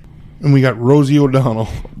Ellen, and we got Rosie O'Donnell.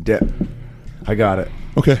 I got it.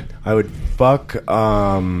 Okay, I would fuck.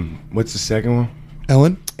 What's the second one?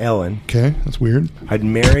 Ellen. Ellen. Okay, that's weird. I'd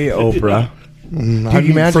marry Oprah. I'd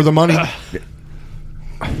you imagine- for the money?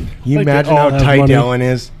 You Like they imagine all how have tight money. Ellen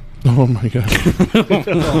is? Oh my god.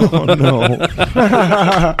 Oh no.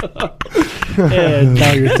 And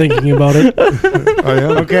now you're thinking about it. I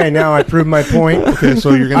am. Okay, now I proved my point. Okay,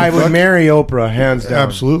 so you're gonna. I would fuck? marry Oprah, hands down.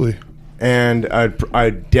 Absolutely. And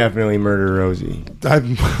I'd definitely murder Rosie.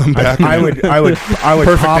 I'm back. I would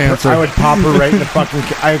Perfect pop answer. her, I would pop her right in the fucking.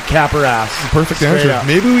 I would cap her ass. Perfect Straight answer. up.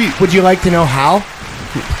 Maybe we. Would you like to know how?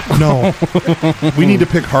 No. We need to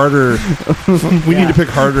pick harder. We need to pick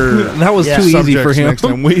harder. That was too easy subjects for him. next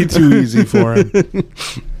time. Way too easy for him.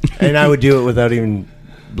 And I would do it without even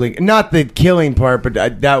blink. Not the killing part, but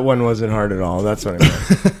that one wasn't hard at all. That's what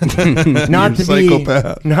I meant. Not to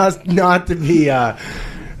psychopath. be not to be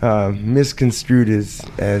misconstrued as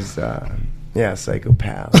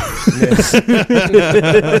psychopath.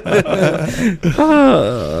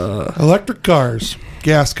 Electric cars,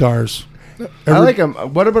 gas cars. I like them.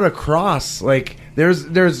 What about a cross? Like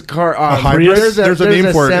there's car a hybrid. There's a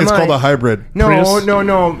name for it. It's called a hybrid. No, Prius?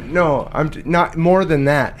 no. Not more than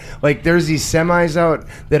that. Like there's these semis out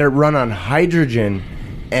that are run on hydrogen,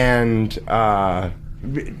 and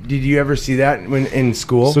did you ever see that when in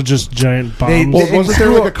school? So just giant bombs. They- Well, wasn't there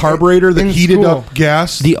like a carburetor that in heated school. up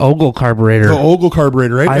gas? The Ogle carburetor. The Ogle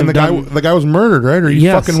carburetor, right? I've And the done- guy was murdered, right? Or he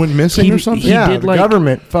Yes. fucking went missing He- or something? he yeah, did, the like-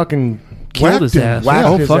 government fucking Killed his whacked him. ass. whacked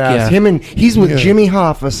Oh, his fuck ass. yeah. He's with Yeah. Jimmy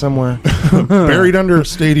Hoffa somewhere. Buried under a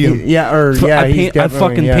stadium. Yeah, or I, yeah, he's paint, I definitely,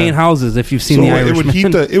 fucking yeah. paint houses. If you've seen So the it would Irishman.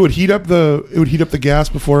 heat up the gas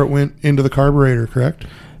before it went into the carburetor, correct?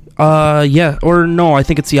 Yeah, or no, I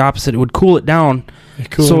think it's the opposite. It would cool it down.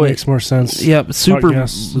 Cool, so it it- makes more sense. Yeah, super Hot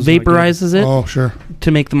gas is not vaporizes it Oh, sure. to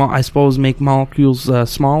make them, I suppose, make molecules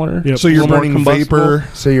smaller. Yep. So you're A little more burning combustible. vapor.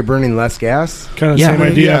 So you're burning less gas. Kind of Yeah. same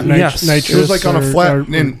idea. Yeah. of Yes. nitrous It was like on a or- flat. or-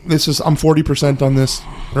 And this is I'm 40% on this,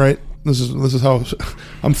 right? This is how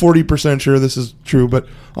I'm 40% sure this is true. But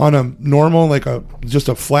on a normal, like just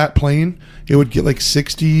a flat plane, it would get like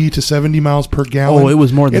 60 to 70 miles per gallon. Oh, it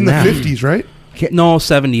was more than in the that. 50s, right? No,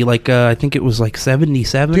 70. Like I think it was like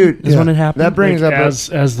 77. Dude, is yeah. when it happened. That brings like up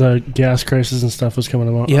as the gas crisis and stuff was coming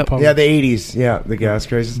about. Yep. yeah, the 80s. Yeah, the gas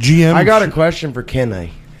crisis. GM. I got a question for Kenai.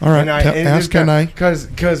 All right, ask Kenai.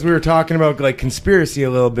 Because we were talking about like conspiracy a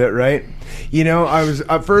little bit, right? You know, I was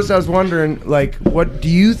at first I was wondering like, what do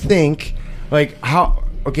you think? Like how?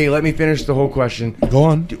 Okay, let me finish the whole question. Go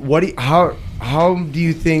on. How do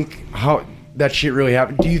you think how that shit really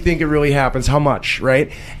happened? Do you think it really happens? How much? Right?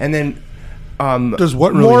 And then. Does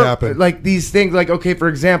what really happen? Like these things, like okay, for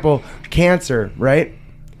example, cancer, right?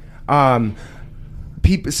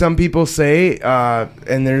 Some people say,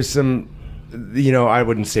 and there's some, you know, I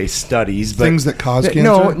wouldn't say studies, but Things that cause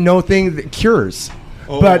cancer? No thing that cures.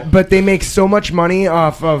 Oh. But they make so much money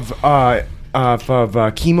off of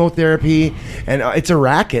chemotherapy, and it's a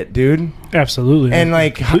racket, dude. Absolutely. And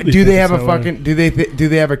like, Completely do they think have a it's that way. fucking? Do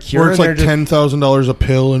they have a cure? Where it's and like they're just- $10,000 a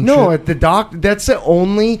pill and No, shit. at the doc. That's the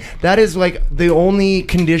only. That is like the only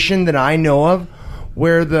condition that I know of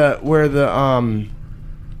where the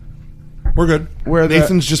We're good. Where the-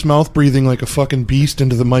 Nathan's just mouth breathing like a fucking beast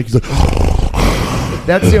into the mic. He's like,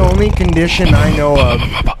 that's the only condition I know of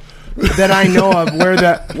that I know of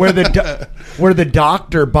where the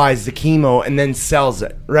doctor buys the chemo and then sells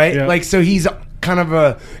it, right? Yeah. Like, so he's kind of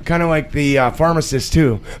like the pharmacist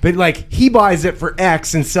too, but like he buys it for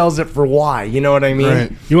X and sells it for Y. You know what I mean?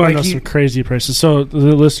 Right. You want to Like know some crazy prices? So the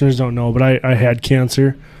listeners don't know, but I had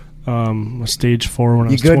cancer, stage 4 when I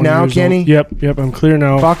You was good 20 now, years Kenny? old. Yep, I'm clear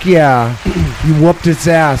now. Fuck yeah, you whooped its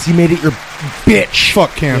ass. You made it your bitch.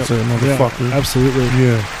 fuck cancer, Yeah, motherfucker. absolutely.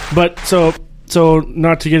 Yeah. But so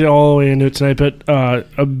not to get it all the way into it tonight, but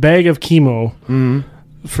a bag of chemo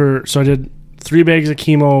so I did 3 bags of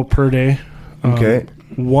chemo per day. Okay.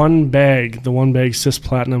 One bag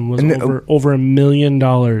cisplatinum was And over $1 million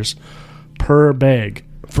per bag.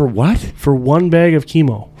 For what? For one bag of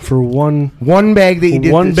chemo. For one, One bag that you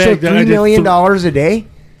did. One bag so that I $3 did million a day.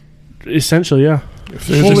 essentially, yeah. If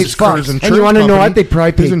there's Holy his fuck! insurance And you want to know company- what? They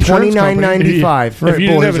probably his paid insurance company- $29.95. If you Well, didn't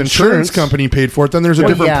his have insurance insurance- company paid for it. Then there's a Well,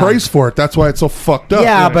 different yeah. price for it. That's why it's so fucked up.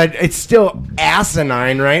 Yeah, but it's still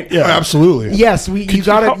asinine, right? Yeah, absolutely. Yes,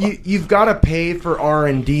 you've got to pay for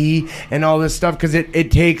R&D and all this stuff because it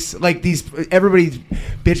takes like everybody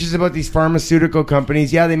bitches about these pharmaceutical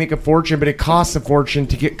companies. Yeah, they make a fortune, but it costs a fortune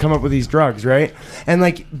to come up with these drugs, right? And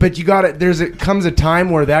like, but you got it. Comes a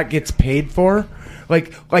time where that gets paid for.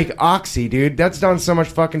 Like Oxy, dude, that's done so much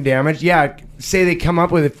fucking damage. Yeah, say they come up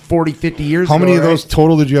with it 40, 50 years How ago. many of right? those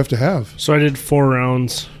total did you have to have? So I did 4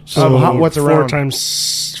 rounds. So what's a 4 round?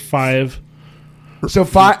 times 5. So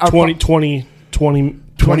 $20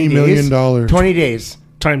 $20 million. 20 days.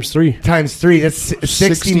 times 3. Times 3, that's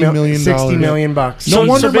 $60 million. $60 million bucks. No So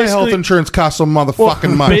wonder my basically- health insurance costs so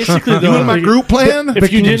motherfucking much. Basically, you though, in my like, group plan?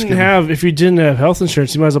 If you didn't have health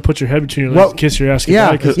insurance, you might as well put your head between your legs Well, and kiss your ass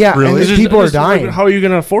yeah, goodbye. 'cause yeah, Really? and it's these just- people are it's like, dying. How are you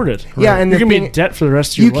going to afford it? Yeah, and you're the going to be thing- in debt for the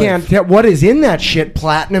rest of You your life. can't tell what is in that shit.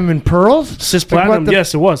 Platinum and pearls. Cisplatinum, Like, what the-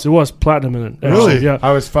 yes, it was platinum in it. actually, Really? Yeah.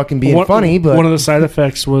 I was fucking being funny, but one of the side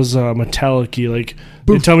effects was metallic-y. Like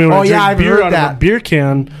they tell me when Oh, I yeah, drink I've beer heard out that. of a beer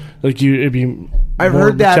can, like it'd be. I've more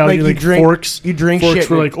heard that. metallic, Like you drink forks. you drink forks shit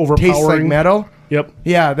were and like it overpowering. tastes like metal. Yep.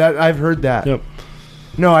 Yeah, that I've heard that. Yep.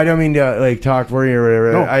 No, I don't mean to like talk for you or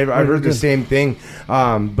whatever. No, I've you're heard the good. same thing,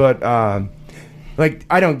 but like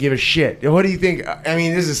I don't give a shit. What do you think? I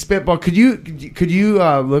mean, this is spitball. Could you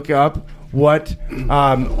look up what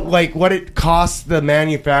like what it costs the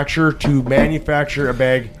manufacturer to manufacture a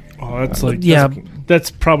bag? Oh, that's like Yeah.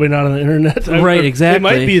 That's probably not on the internet. Right, exactly. It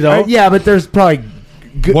might be though. Yeah, but there's probably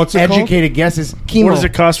good What's it called? educated guesses. Chemo. What does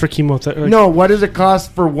it cost for chemotherapy? No, what does it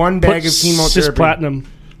cost for one bag of chemotherapy? Cisplatinum.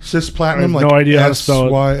 Cisplatinum, I have like no idea how to spell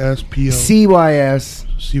it. SYSPO. CYS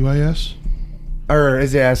CYS? or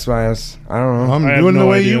is it SYS? I don't know. I'm I have doing no the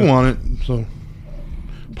way idea. you want it. So,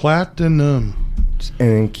 platinum. And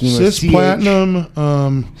then chemo.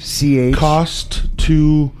 Cisplatinum CH. cost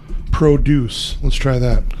to produce. Let's try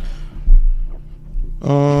that.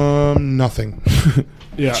 Nothing.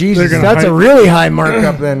 Yeah, Jesus, they're gonna that's a hide- really high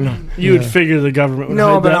markup then. You would figure the government would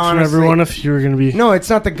No, hide but that from honestly- everyone if you were going to be. No, it's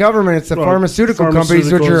not the government. It's the Well, pharmaceutical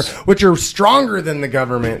companies, pharmaceuticals. which are stronger than the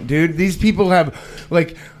government, dude. These people have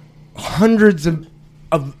like hundreds of.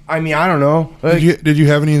 I mean, I don't know. Like, Did you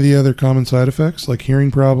have any of the other common side effects, like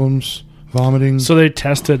hearing problems, vomiting? So they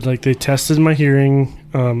tested my hearing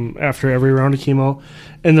after every round of chemo,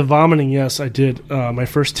 and the vomiting. Yes, I did. My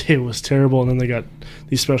first day was terrible, and then they got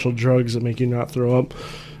these special drugs that make you not throw up.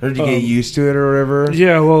 or did you get used to it or whatever?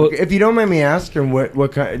 Yeah, well, If you don't mind me asking,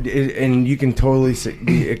 what kind? And you can totally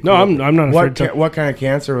be. No, I'm not What afraid to- what kind of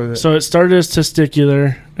cancer was it? so it started as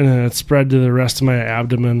testicular, and then it spread to the rest of my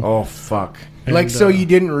abdomen. Oh fuck! And, Like so, you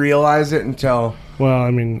didn't realize it until. Well,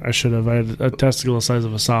 I mean, I should have. I had a testicle the size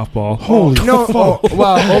of a softball. Holy No, oh,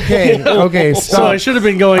 well, okay, So stop. I should have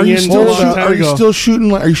been going Are you in a still long time are you ago. still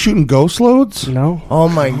shooting? Are you shooting ghost loads? No. Oh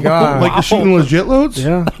my god! Like you're shooting legit loads?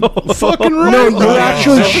 Yeah. Fucking right. No, you're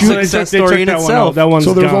actually So shooting. they Success took story in that one itself. out. That one's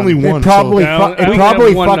So there's gone. only one. It probably, so- fu- I think it we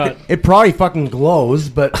have one nut. probably fucking glows,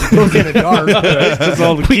 but it goes in the dark. It's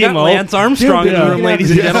all the We got chemo. Lance Armstrong Dude, in the you room, can have-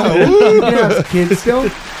 ladies and gentlemen. You can have kids still.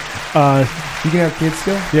 Uh, You can have kids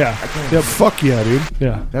still. yeah. Yep. Fuck yeah, dude.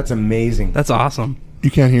 Yeah. That's amazing. That's awesome.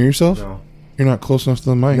 You can't hear yourself? No, You're not close enough to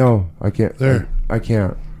the mic. no, I can't. There. I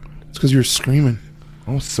can't. It's because you're screaming.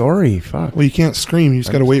 Oh, sorry. Fuck. Well, you can't scream. You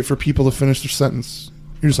just got to wait for people to finish their sentence.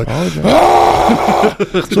 You're just like, ah!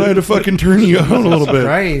 So I had to fucking turn you out a little bit.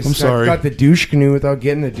 Christ, I'm sorry. I got the douche canoe without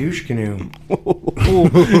getting the douche canoe.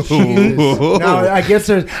 Now I guess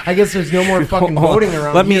there's no more fucking boating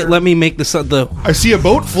around. Let me make this the. I see a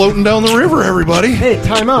boat floating down the river, everybody. Hey,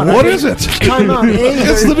 time out. What is it? Time out. A,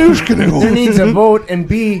 It's the douche canoe. There needs a vote, and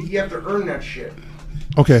B, you have to earn that shit.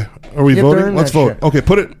 Okay, are we You have to voting? earn Let's that vote. shit. Okay,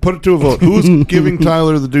 put it to a vote. Who's giving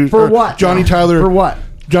Tyler the douche? For or what? Johnny Tyler. For what?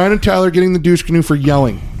 Johnny Tyler getting the douche canoe for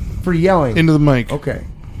yelling For yelling. into the mic. Okay.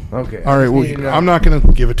 All right, well, I'm not gonna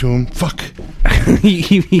give it to him. Fuck.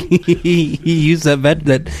 he used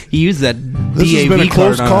that he used that This has DAV been a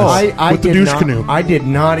close card call. on us. I with the did douche not, canoe. I did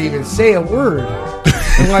not even say a word.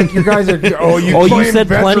 And like you guys are. You claim said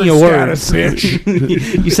plenty veteran of words. status,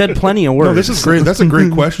 bitch. You said plenty of words. No, this is great. That's a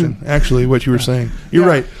great question. Actually, what you were saying. You're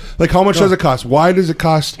right. Like, how much does it cost? Why does it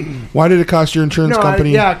cost? Why did it cost your insurance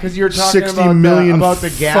company? because you're talking $60 million about the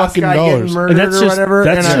gas fucking guy dollars. getting murdered And that's or just whatever.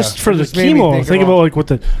 that's and just for the just made me chemo. Think about like what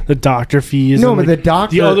the doctor fees. No, and but like the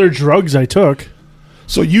doctor- the other drugs I took.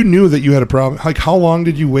 So you knew that you had a problem. Like, how long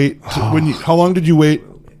did you wait? How long did you wait?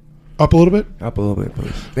 Up a little bit. up a little bit,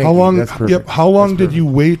 please. How long? Yep. How long did you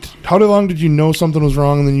wait? How long did you know something was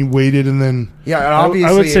wrong, and then you waited, and then? Yeah, I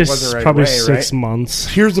obviously would say it wasn't right probably away, 6 right? months.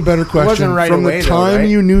 Here's the better question. wasn't right From away, the though, time right?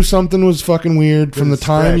 you knew something was fucking weird, from the it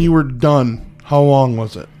time spread? you were done, how long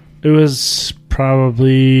was it? It was probably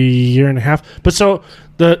a year and a half. But so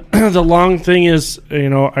the the long thing is,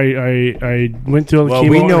 I went through all the Well, chemo.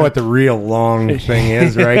 we know what the real long thing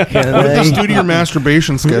is, right? Just due to your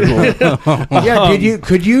masturbation schedule. Yeah,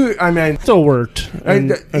 could you? I mean, still worked.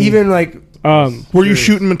 even like. Were you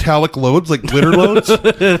shooting metallic loads, like glitter loads? So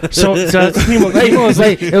that's chemo. Like, Chemo is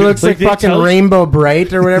like it looks like they fucking tell- Rainbow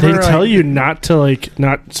Bright or whatever. They tell you not to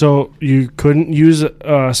so you couldn't use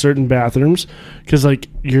certain bathrooms because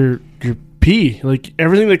your pee, like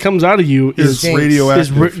everything that comes out of you Is is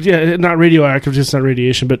radioactive. not radioactive, just not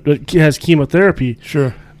radiation, but it has chemotherapy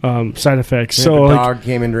Sure. side effects. If So a like, dog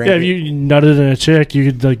came and drank yeah, if it. you nutted in a chick, you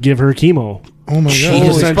could like give her chemo. Oh my god.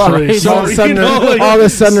 Jesus. Holy Essentially. fuck. All of a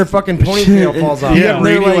sudden, All her fucking ponytail falls off. Yeah, they're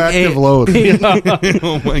radioactive load.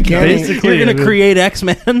 Oh my god. Basically, You're gonna create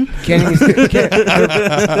X-Men, Kenny's,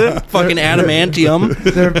 fucking adamantium.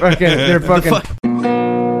 they're fucking.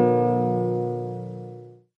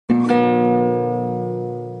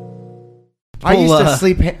 I used to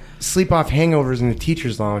sleep off hangovers in the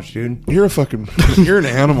teacher's lounge, dude. You're an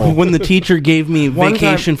animal. When the teacher gave me One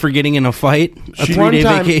vacation for getting in a fight, a 3-day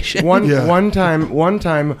vacation. Yeah. One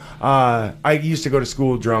time, I used to go to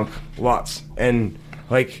school drunk lots, and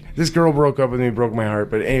like this girl broke up with me, broke my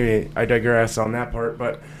heart. But anyway, I digress on that part.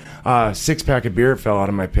 But 6-pack of beer fell out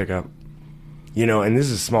of my pickup. And this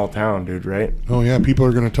is a small town, dude, right? Oh yeah, people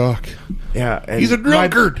are gonna talk. Yeah, and He's a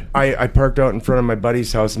drunkard. I parked out in front of my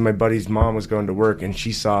buddy's house, and my buddy's mom was going to work, and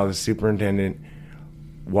she saw the superintendent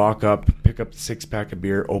walk up, pick up the 6-pack of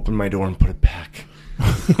beer, open my door, and put it back.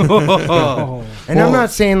 And I'm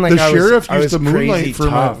not saying like the sheriff I used was to crazy moonlight for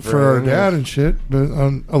tough our or dad and shit, but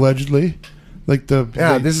allegedly, like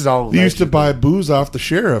this is all. They used to alleged. buy booze off the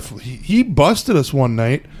sheriff. He busted us one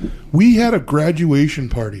night. We had a graduation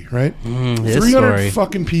party, right? His 300 story.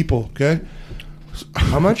 fucking people. Okay,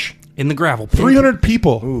 How much? In the gravel pit. 300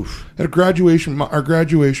 people Oof. at our graduation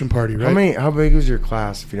party, right? How big was your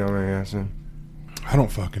class, if you don't mind me asking? I don't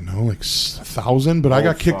fucking know, like 1,000. But I Oh,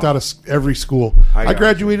 got kicked fuck. out of every school. I I got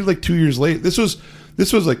graduated like 2 years late. This was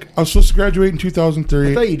like I was supposed to graduate in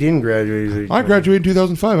 2003. I thought you didn't graduate. I graduated in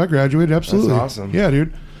 2005. I graduated, absolutely. That's awesome. Yeah,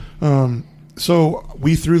 dude. So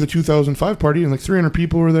we threw the 2005 party, and like 300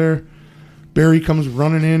 people were there. Barry comes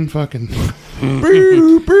running in, fucking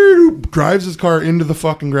drives his car into the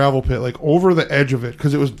fucking gravel pit, like over the edge of it,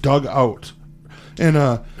 because it was dug out. And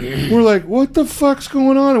we're like, what the fuck's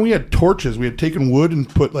going on? And we had torches. We had taken wood and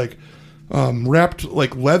put like wrapped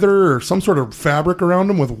like leather or some sort of fabric around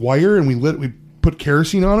them with wire, and we put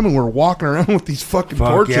kerosene on them, and we're walking around with these fucking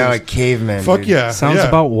torches. Yeah, like cavemen. Fuck dude. yeah. Sounds yeah.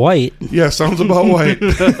 about white. Yeah, sounds about white.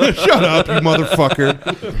 Shut up, you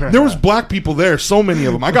motherfucker. There was black people there, so many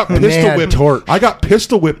of them. I got they pistol had whipped. torch. I got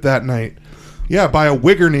pistol whipped that night. Yeah, by a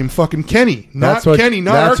wigger named fucking Kenny. Not Kenny,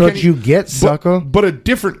 not That's our what Kenny, you get, sucker. but a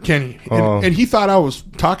different Kenny. And he thought I was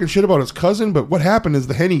talking shit about his cousin, but what happened is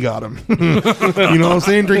the Henny got him. You know what I'm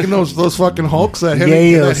saying? Drinking those fucking Hulks. That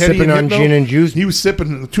Henny, he that was Henny sipping on Hypno. gin and juice. He was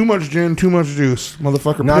sipping too much gin, too much juice.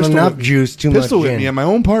 Motherfucker. Not pistol enough whipped me. juice, too Pistol much whipped gin. me at my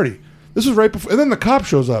own party. This was right before, and then the cop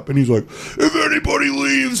shows up, and he's like, "If anybody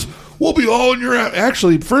leaves, we'll be all in your ass."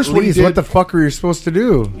 Actually, first what he Please, did, what the fuck were you supposed to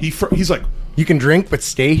do? he's like, You can drink but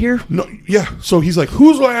stay here? No, yeah. So he's like,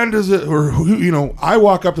 whose land is it? Or who, you know, I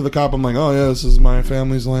walk up to the cop. I'm like, oh yeah, this is my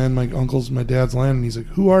family's land, my uncle's, my dad's land. And he's like,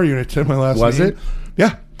 who are you? And I tell him my last name. Was it?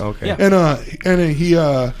 Yeah. Okay. Yeah. And he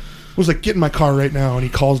was like, get in my car right now. And he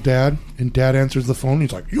calls Dad, and Dad answers the phone.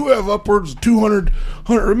 He's like, you have upwards of 200,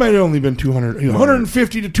 it might have only been 200,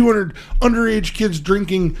 150 to 200 underage kids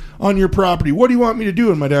drinking on your property. What do you want me to do?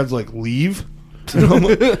 And my dad's like, leave. And I'm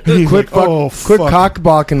like, and he's Quit like, quit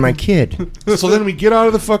cockblocking my kid. So then we get out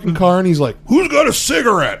of the fucking car, and he's like, who's got a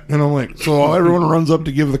cigarette? And I'm like, so everyone runs up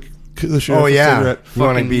to give the sheriff a cigarette. You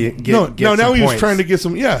want to be get Now some he was points. trying to get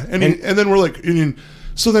some, and then we're like,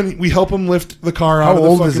 so then we help him lift the car How out of the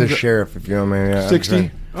old fucking is the sheriff, if you don't mind me asking?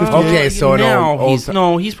 60. Okay,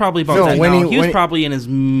 so he's probably about Phil, that when now. he- He was when- probably in his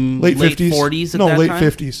late 50s. 40s at No, that late time.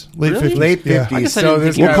 50s. Late Really? 50s. Late Yeah. 50s. guess I So didn't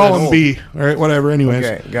this think We'll guy call was him old. B. All right, whatever. Anyways.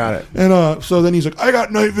 Okay, got it. And so then he's like, I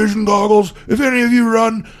got night vision goggles. If any of you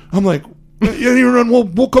run, I'm like, any of you run,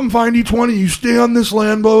 we'll come find each one of you. Stay on this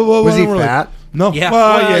land, blah, blah, blah. Was he And we're like, fat? no. Yeah.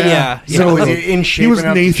 Well, Well, yeah. So was He he in shape was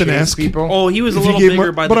enough to chase Nathan-esque. people? Oh, he was a If you little gave bigger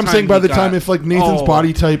him- by the but time. I'm saying by he the got- time if like Nathan's Oh.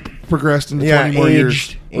 body type progressed into 20 more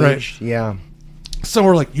years. Right. Aged, yeah. So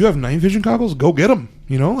we're like, you have night vision goggles? Go get them.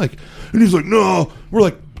 You know, like, and he's like, no. We're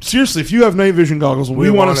like, seriously, if you have night vision goggles,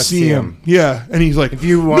 we want to wanna see him. Yeah. And he's like, If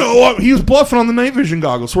you want- no, he was bluffing on the night vision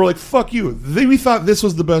goggles. So we're like, fuck you. We thought this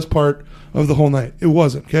was the best part of the whole night. It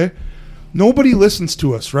wasn't, okay? Nobody listens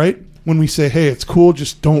to us, right? When we say, hey, it's cool,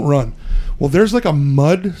 just don't run. Well, there's like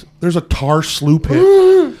there's a tar slough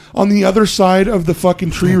pit on the other side of the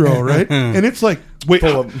fucking tree row, right? And it's like,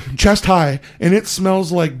 chest high, and it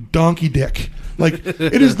smells like donkey dick. Like,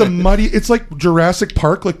 it is the muddy, it's like Jurassic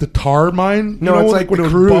Park, like the tar mine. No, you know, it's like when the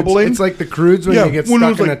it was crudes. bubbling. It's like the crudes when you get when it stuck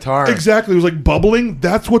was in like, the tar. Exactly. It was like bubbling.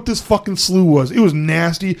 That's what this fucking slough was. It was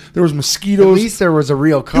nasty. There was At mosquitoes. least there was a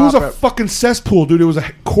real It cop. was a fucking cesspool, dude. It was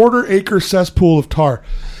a quarter-acre cesspool of tar.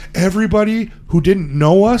 Everybody who didn't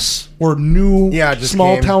know us or knew just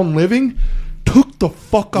small-town living took the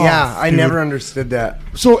fuck off. yeah, I dude. never understood that.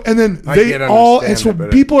 So, and then I they did all, understand and so it,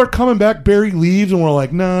 but people are coming back, Barry leaves, and we're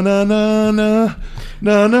like, na na na na.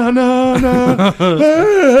 Na na na na,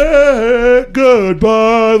 hey,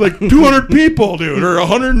 goodbye. Like 200 people, dude, or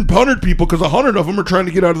 100 people, because 100 of them are trying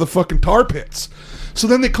to get out of the fucking tar pits. So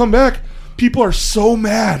then they come back. People are so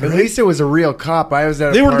mad. At Right? least it was a real cop. I was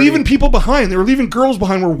at. They a were party. leaving people behind. They were leaving girls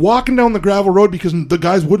behind. We're walking down the gravel road because the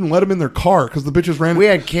guys wouldn't let them in their car because the bitches ran. We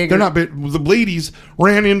had kegger- They're not. The ladies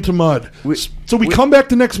ran into mud. So we come back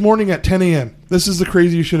the next morning at 10 a.m. This is the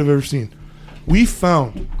craziest shit I've ever seen. We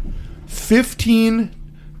found 15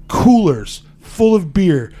 coolers full of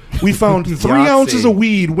beer. We found 3 Yahtzee. ounces of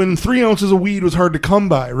weed when 3 ounces of weed was hard to come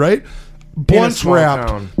by. Right? Blunts small wrapped.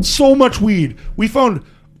 town. So much weed. We found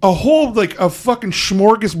a whole, like, a fucking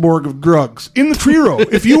smorgasbord of drugs in the tree row.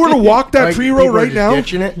 If you were to walk that Like, tree row people are right just now,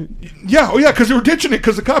 ditching it. yeah, because they were ditching it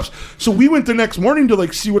because the cops. So we went the next morning to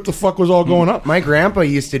like see what the fuck was all going on. My grandpa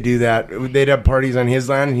used to do that. They'd have parties on his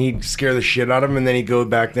land, and he'd scare the shit out of them, and then he'd go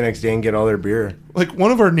back the next day and get all their beer. Like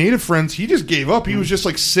one of our native friends, he just gave up. He was just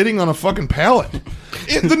like sitting on a fucking pallet.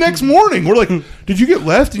 The next morning, we're like, "Did you get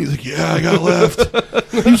left?" And he's like, "Yeah, I got left."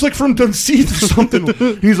 He was like from Dunseith or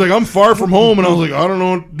something. He's like, "I'm far from home," and I was like, "I don't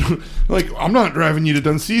know." Like, I'm not driving you to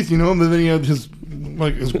Dunseith, you know. And then he had his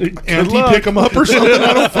auntie pick him up or something.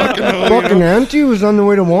 I don't fucking know. you Fucking know? auntie was on the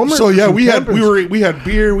way to Walmart. So yeah, with we some had campers. we had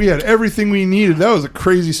beer, we had everything we needed. That was a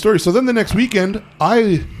crazy story. So then the next weekend,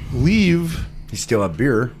 I leave. You still have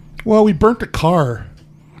beer. Well, we burnt a car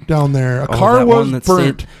down there. A Oh, car that was one that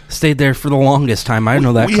burnt. stayed there for the longest time. I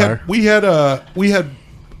know that car. We had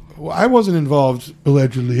well, I wasn't involved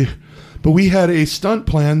allegedly, but we had a stunt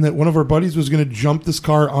plan that one of our buddies was going to jump this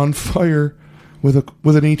car on fire with an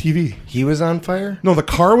ATV. He was on fire. No, the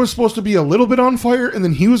car was supposed to be a little bit on fire, and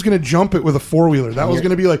then he was going to jump it with a 4-wheeler. That was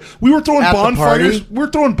going to be like we were throwing At the bonfires. party? We were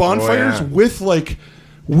throwing bonfires yeah. with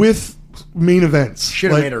main events.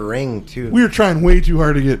 Should have Like, made a ring too. we were trying way too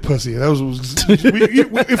hard to get pussy. That was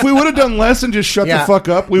if we would have done less and just shut Yeah. the fuck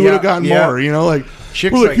up, we would have gotten Yeah. more. You know, like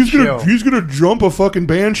Chicks we're like, like chill. he's gonna jump a fucking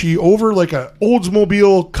Banshee over like a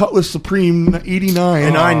Oldsmobile Cutlass Supreme '89,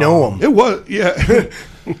 And I know him. It was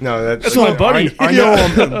No, that's my buddy. I know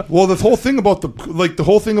him. Well, the whole thing about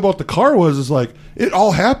the car was like it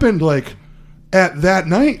all happened like at that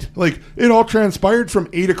night. Like it all transpired from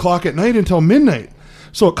 8 o'clock at night until midnight.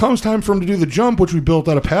 So it comes time for him to do the jump, which we built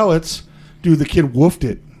out of pallets. Dude, the kid woofed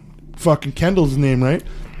it. Fucking Kendall's his name, right?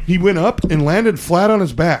 He went up and landed flat on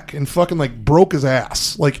his back and fucking like broke his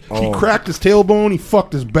ass. Like he cracked his tailbone, he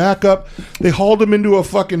fucked his back up. They hauled him into a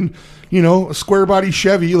fucking, a square body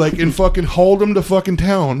Chevy, like, and fucking hauled him to fucking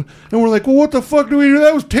town. And we're like, well, what the fuck do we do?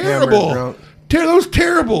 That was terrible. that was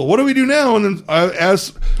terrible. What do we do now? And then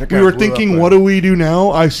as That we guy were blew thinking, up, what do we do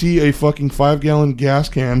now? I see a fucking 5-gallon gas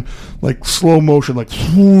can, like slow motion, like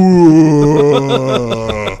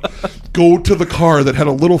go to the car that had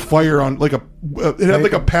a little fire on, like it had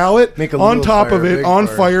like a pallet make a on little top fire, of it, big on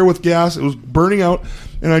fire. fire with gas. It was burning out,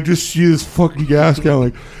 and I just see this fucking gas can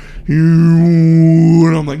like,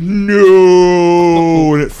 and I'm like,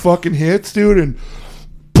 no, and it fucking hits, dude, and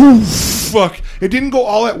poof, fuck. It didn't go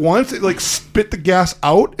all at once. It like spit the gas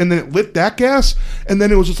out, and then it lit that gas, and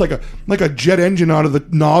then it was just like a jet engine out of the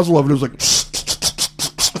nozzle of it. It was like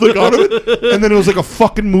out of it, and then it was like a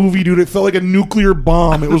fucking movie, dude. It felt like a nuclear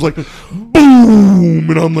bomb. It was like boom,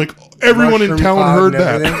 and I'm like, everyone in Mushroom town cloud heard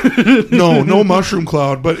and that. No mushroom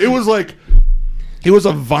cloud, but it was like, it was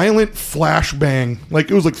a violent flashbang. Like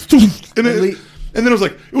it was like, and then it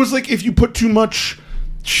was like if you put too much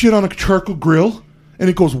shit on a charcoal grill and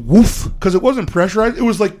it goes woof, because it wasn't pressurized. It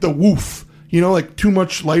was like the woof, like too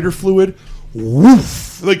much lighter fluid,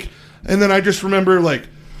 woof. Like, and then I just remember like,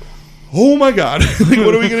 oh my god, like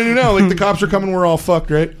what are we gonna do now? Like the cops are coming, we're all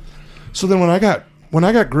fucked, right? So then when I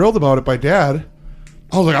got grilled about it by Dad,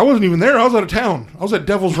 I was like, I wasn't even there. I was out of town. I was at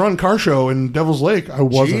Devil's Run car show in Devil's Lake. I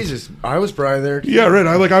wasn't. Jesus, I was probably there. Too. Yeah, right.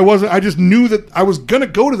 I wasn't. I just knew that I was gonna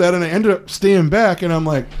go to that, and I ended up staying back. And I'm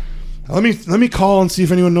like, let me call and see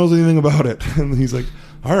if anyone knows anything about it. And he's like,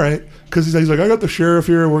 all right, because he's like, I got the sheriff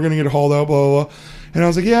here. We're gonna get hauled out. Blah blah blah. And I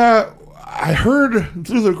was like, yeah, I heard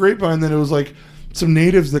through the grapevine that it was like some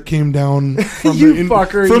natives that came down from,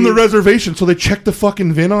 the reservation. So they checked the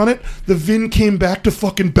fucking VIN on it. The VIN came back to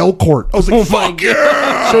fucking Belcourt. I was like, fuck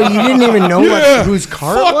yeah! So you didn't even know whose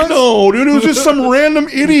car it was? Fuck no, dude. It was just some random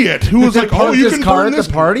idiot who was like, oh, you can car burn at this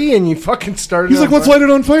the party, and you fucking started. He's like, let's light it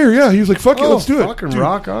on fire. Yeah, he was like, fuck it, let's do it. Fucking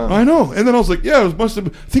rock on. I know. And then I was like, yeah, it must have. I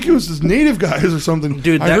think it was this native guys or something.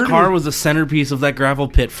 Dude, I that heard car it was the centerpiece of that gravel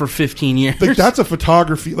pit for 15 years. like that's a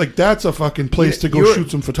photography. Like that's a fucking place to go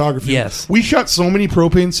shoot some photography. Yes. We shot so many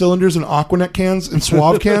propane cylinders and Aquanet cans and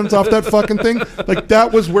Suave cans off that fucking thing. Like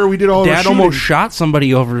that was where we did all our Dad shooting. almost shot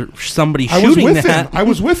somebody over somebody I was shooting with that. him. I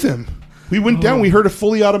was with him. We went down. We heard a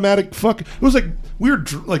fully automatic fuck. It was like we were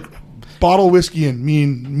like bottle of whiskey and me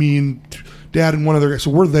and Dad and one other guy. So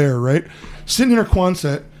we're there, right? Sitting in our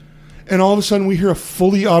Quonset, and all of a sudden we hear a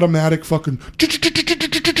fully automatic fucking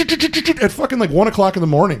at fucking like 1 o'clock in the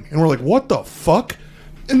morning, and we're like, what the fuck?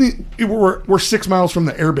 And we're 6 miles from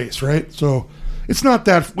the airbase, right? So it's not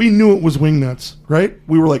that we knew it was Wingnuts, right?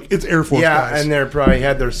 We were like, it's Air Force guys. Yeah, and they probably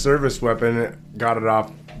had their service weapon, and got it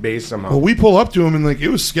off base somehow. Well, we pull up to him and like it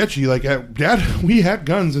was sketchy. Like Dad, we had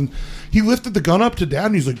guns, and he lifted the gun up to Dad,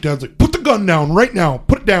 and he's like, Dad's like, put the gun down right now.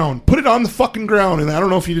 Put it down. Put it on the fucking ground. And I don't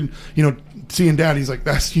know if he didn't, seeing Dad, he's like,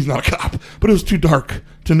 he's not a cop, but it was too dark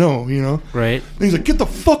to know, Right. And he's like, get the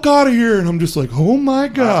fuck out of here. And I'm just like, oh my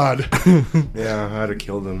god. Yeah, I'd have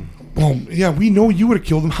killed him. Well, yeah, we know you would have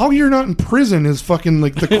killed him. How you're not in prison is fucking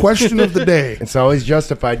like the question of the day. It's always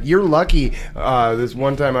justified. You're lucky. This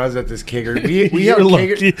one time I was at this kegger. We You're have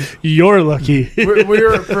lucky. kegger. You're lucky. We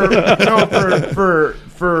were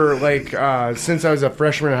for like since I was a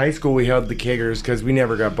freshman in high school, we held the keggers because we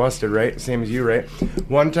never got busted, right? Same as you, right?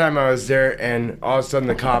 One time I was there, and all of a sudden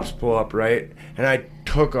the cops pull up, right? And I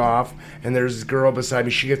took off, and there's this girl beside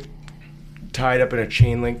me. She gets tied up in a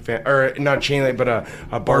chain link fence, or not chain link, but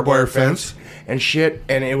a barbed wire fence and shit.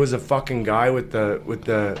 And it was a fucking guy with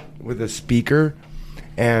a speaker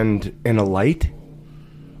and a light.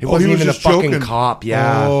 It wasn't he was even a just fucking joking. cop.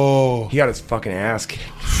 Yeah. Oh. He got his fucking ass kicked.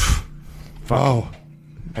 Wow.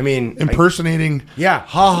 I mean, Impersonating. yeah,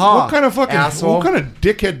 ha ha. What kind of fucking asshole? what kind of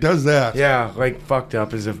dickhead does that? Yeah, like fucked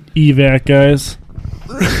up as if. Evac guys.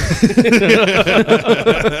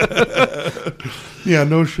 Yeah,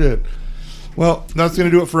 no shit. Well, that's going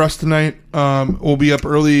to do it for us tonight. We'll be up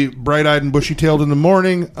early, bright-eyed and bushy-tailed in the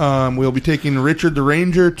morning. We'll be taking Richard the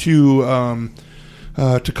Ranger to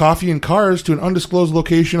Coffee and Cars to an undisclosed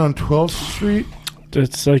location on 12th Street.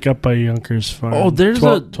 It's like up by Yonkers Farm. Oh, there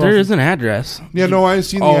is an address. Yeah, no, I've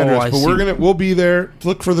seen the Oh, address, I but see. we'll be there.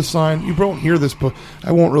 Look for the sign. You won't hear this, but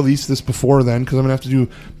I won't release this before then because I'm gonna have to do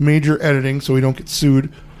major editing so we don't get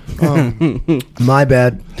sued. My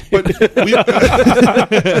bad. But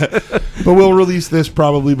we'll release this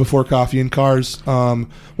probably before Coffee and Cars.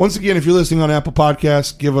 Once again, if you're listening on Apple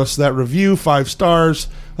Podcasts, give us that review, 5 stars.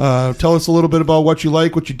 Tell us a little bit about what you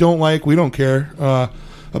like, what you don't like. We don't care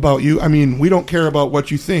about you. I mean, we don't care about what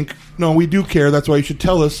you think. No, we do care. That's why you should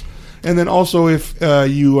tell us. And then also, if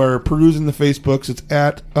you are perusing the Facebooks, it's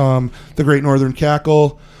at The Great Northern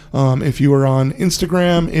Cackle. If you are on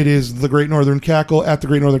Instagram, it is The Great Northern Cackle, at The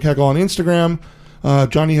Great Northern Cackle on Instagram.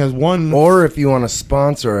 Johnny has one. Or if you want to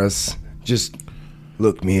sponsor us, just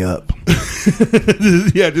Look me up.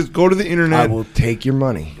 Yeah, just go to the internet. I will take your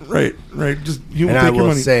money. Right. Just you will And take I your will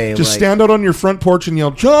money. say, just like- stand out on your front porch and yell,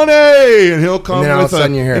 Johnny, and he'll come And then all with of a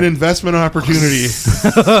sudden you hear- an investment opportunity.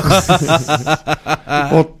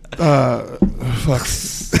 Well, fuck.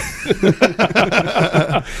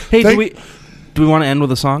 Hey, Thank- do we want to end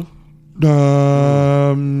with a song?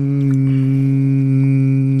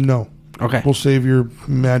 No. Okay. We'll save your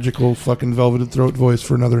magical fucking velveted throat voice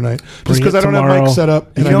for another night. Just Bring because it I don't have tomorrow. mic set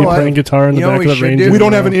up. And You know Maybe what? playing guitar in the You know back what of we the should Ranger. do? we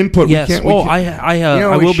don't have an input. Yes. We can't. Oh, we can't. I You know I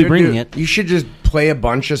what we will be should bringing do? it. You should just play a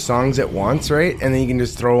bunch of songs at once, right? And then you can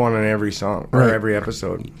just throw one on every song or Right. every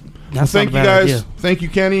episode. That's Thank you not a bad guys. idea. Thank you,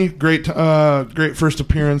 Kenny. Great first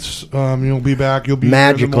appearance. You'll be back. You'll be here in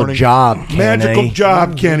the Magical morning. job, Magical Kenny.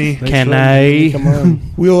 job, Kenny. Thanks Can for I? Come on.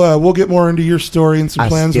 We'll get more into your story and some I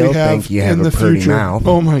plans still we have think you have in a the pretty future. mouth.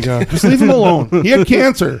 Oh my god! Just leave him alone. He had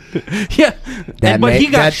cancer. Yeah, but he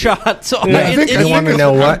got that- shot. So I think- You want to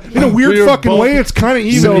know what? In a weird We were fucking both- way, it's kind of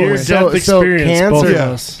even. near-death experience, both of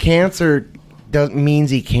us. cancer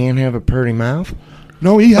means he can't have a pretty mouth.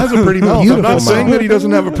 No, he has a pretty mouth. I'm Beautiful not saying mouth. that he doesn't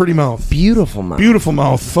have a pretty mouth. Beautiful mouth. Beautiful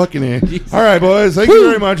mouth. Fucking A. All right, boys. Thank you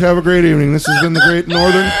very much. Have a great evening. This has been the Great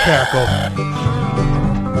Northern Cackle.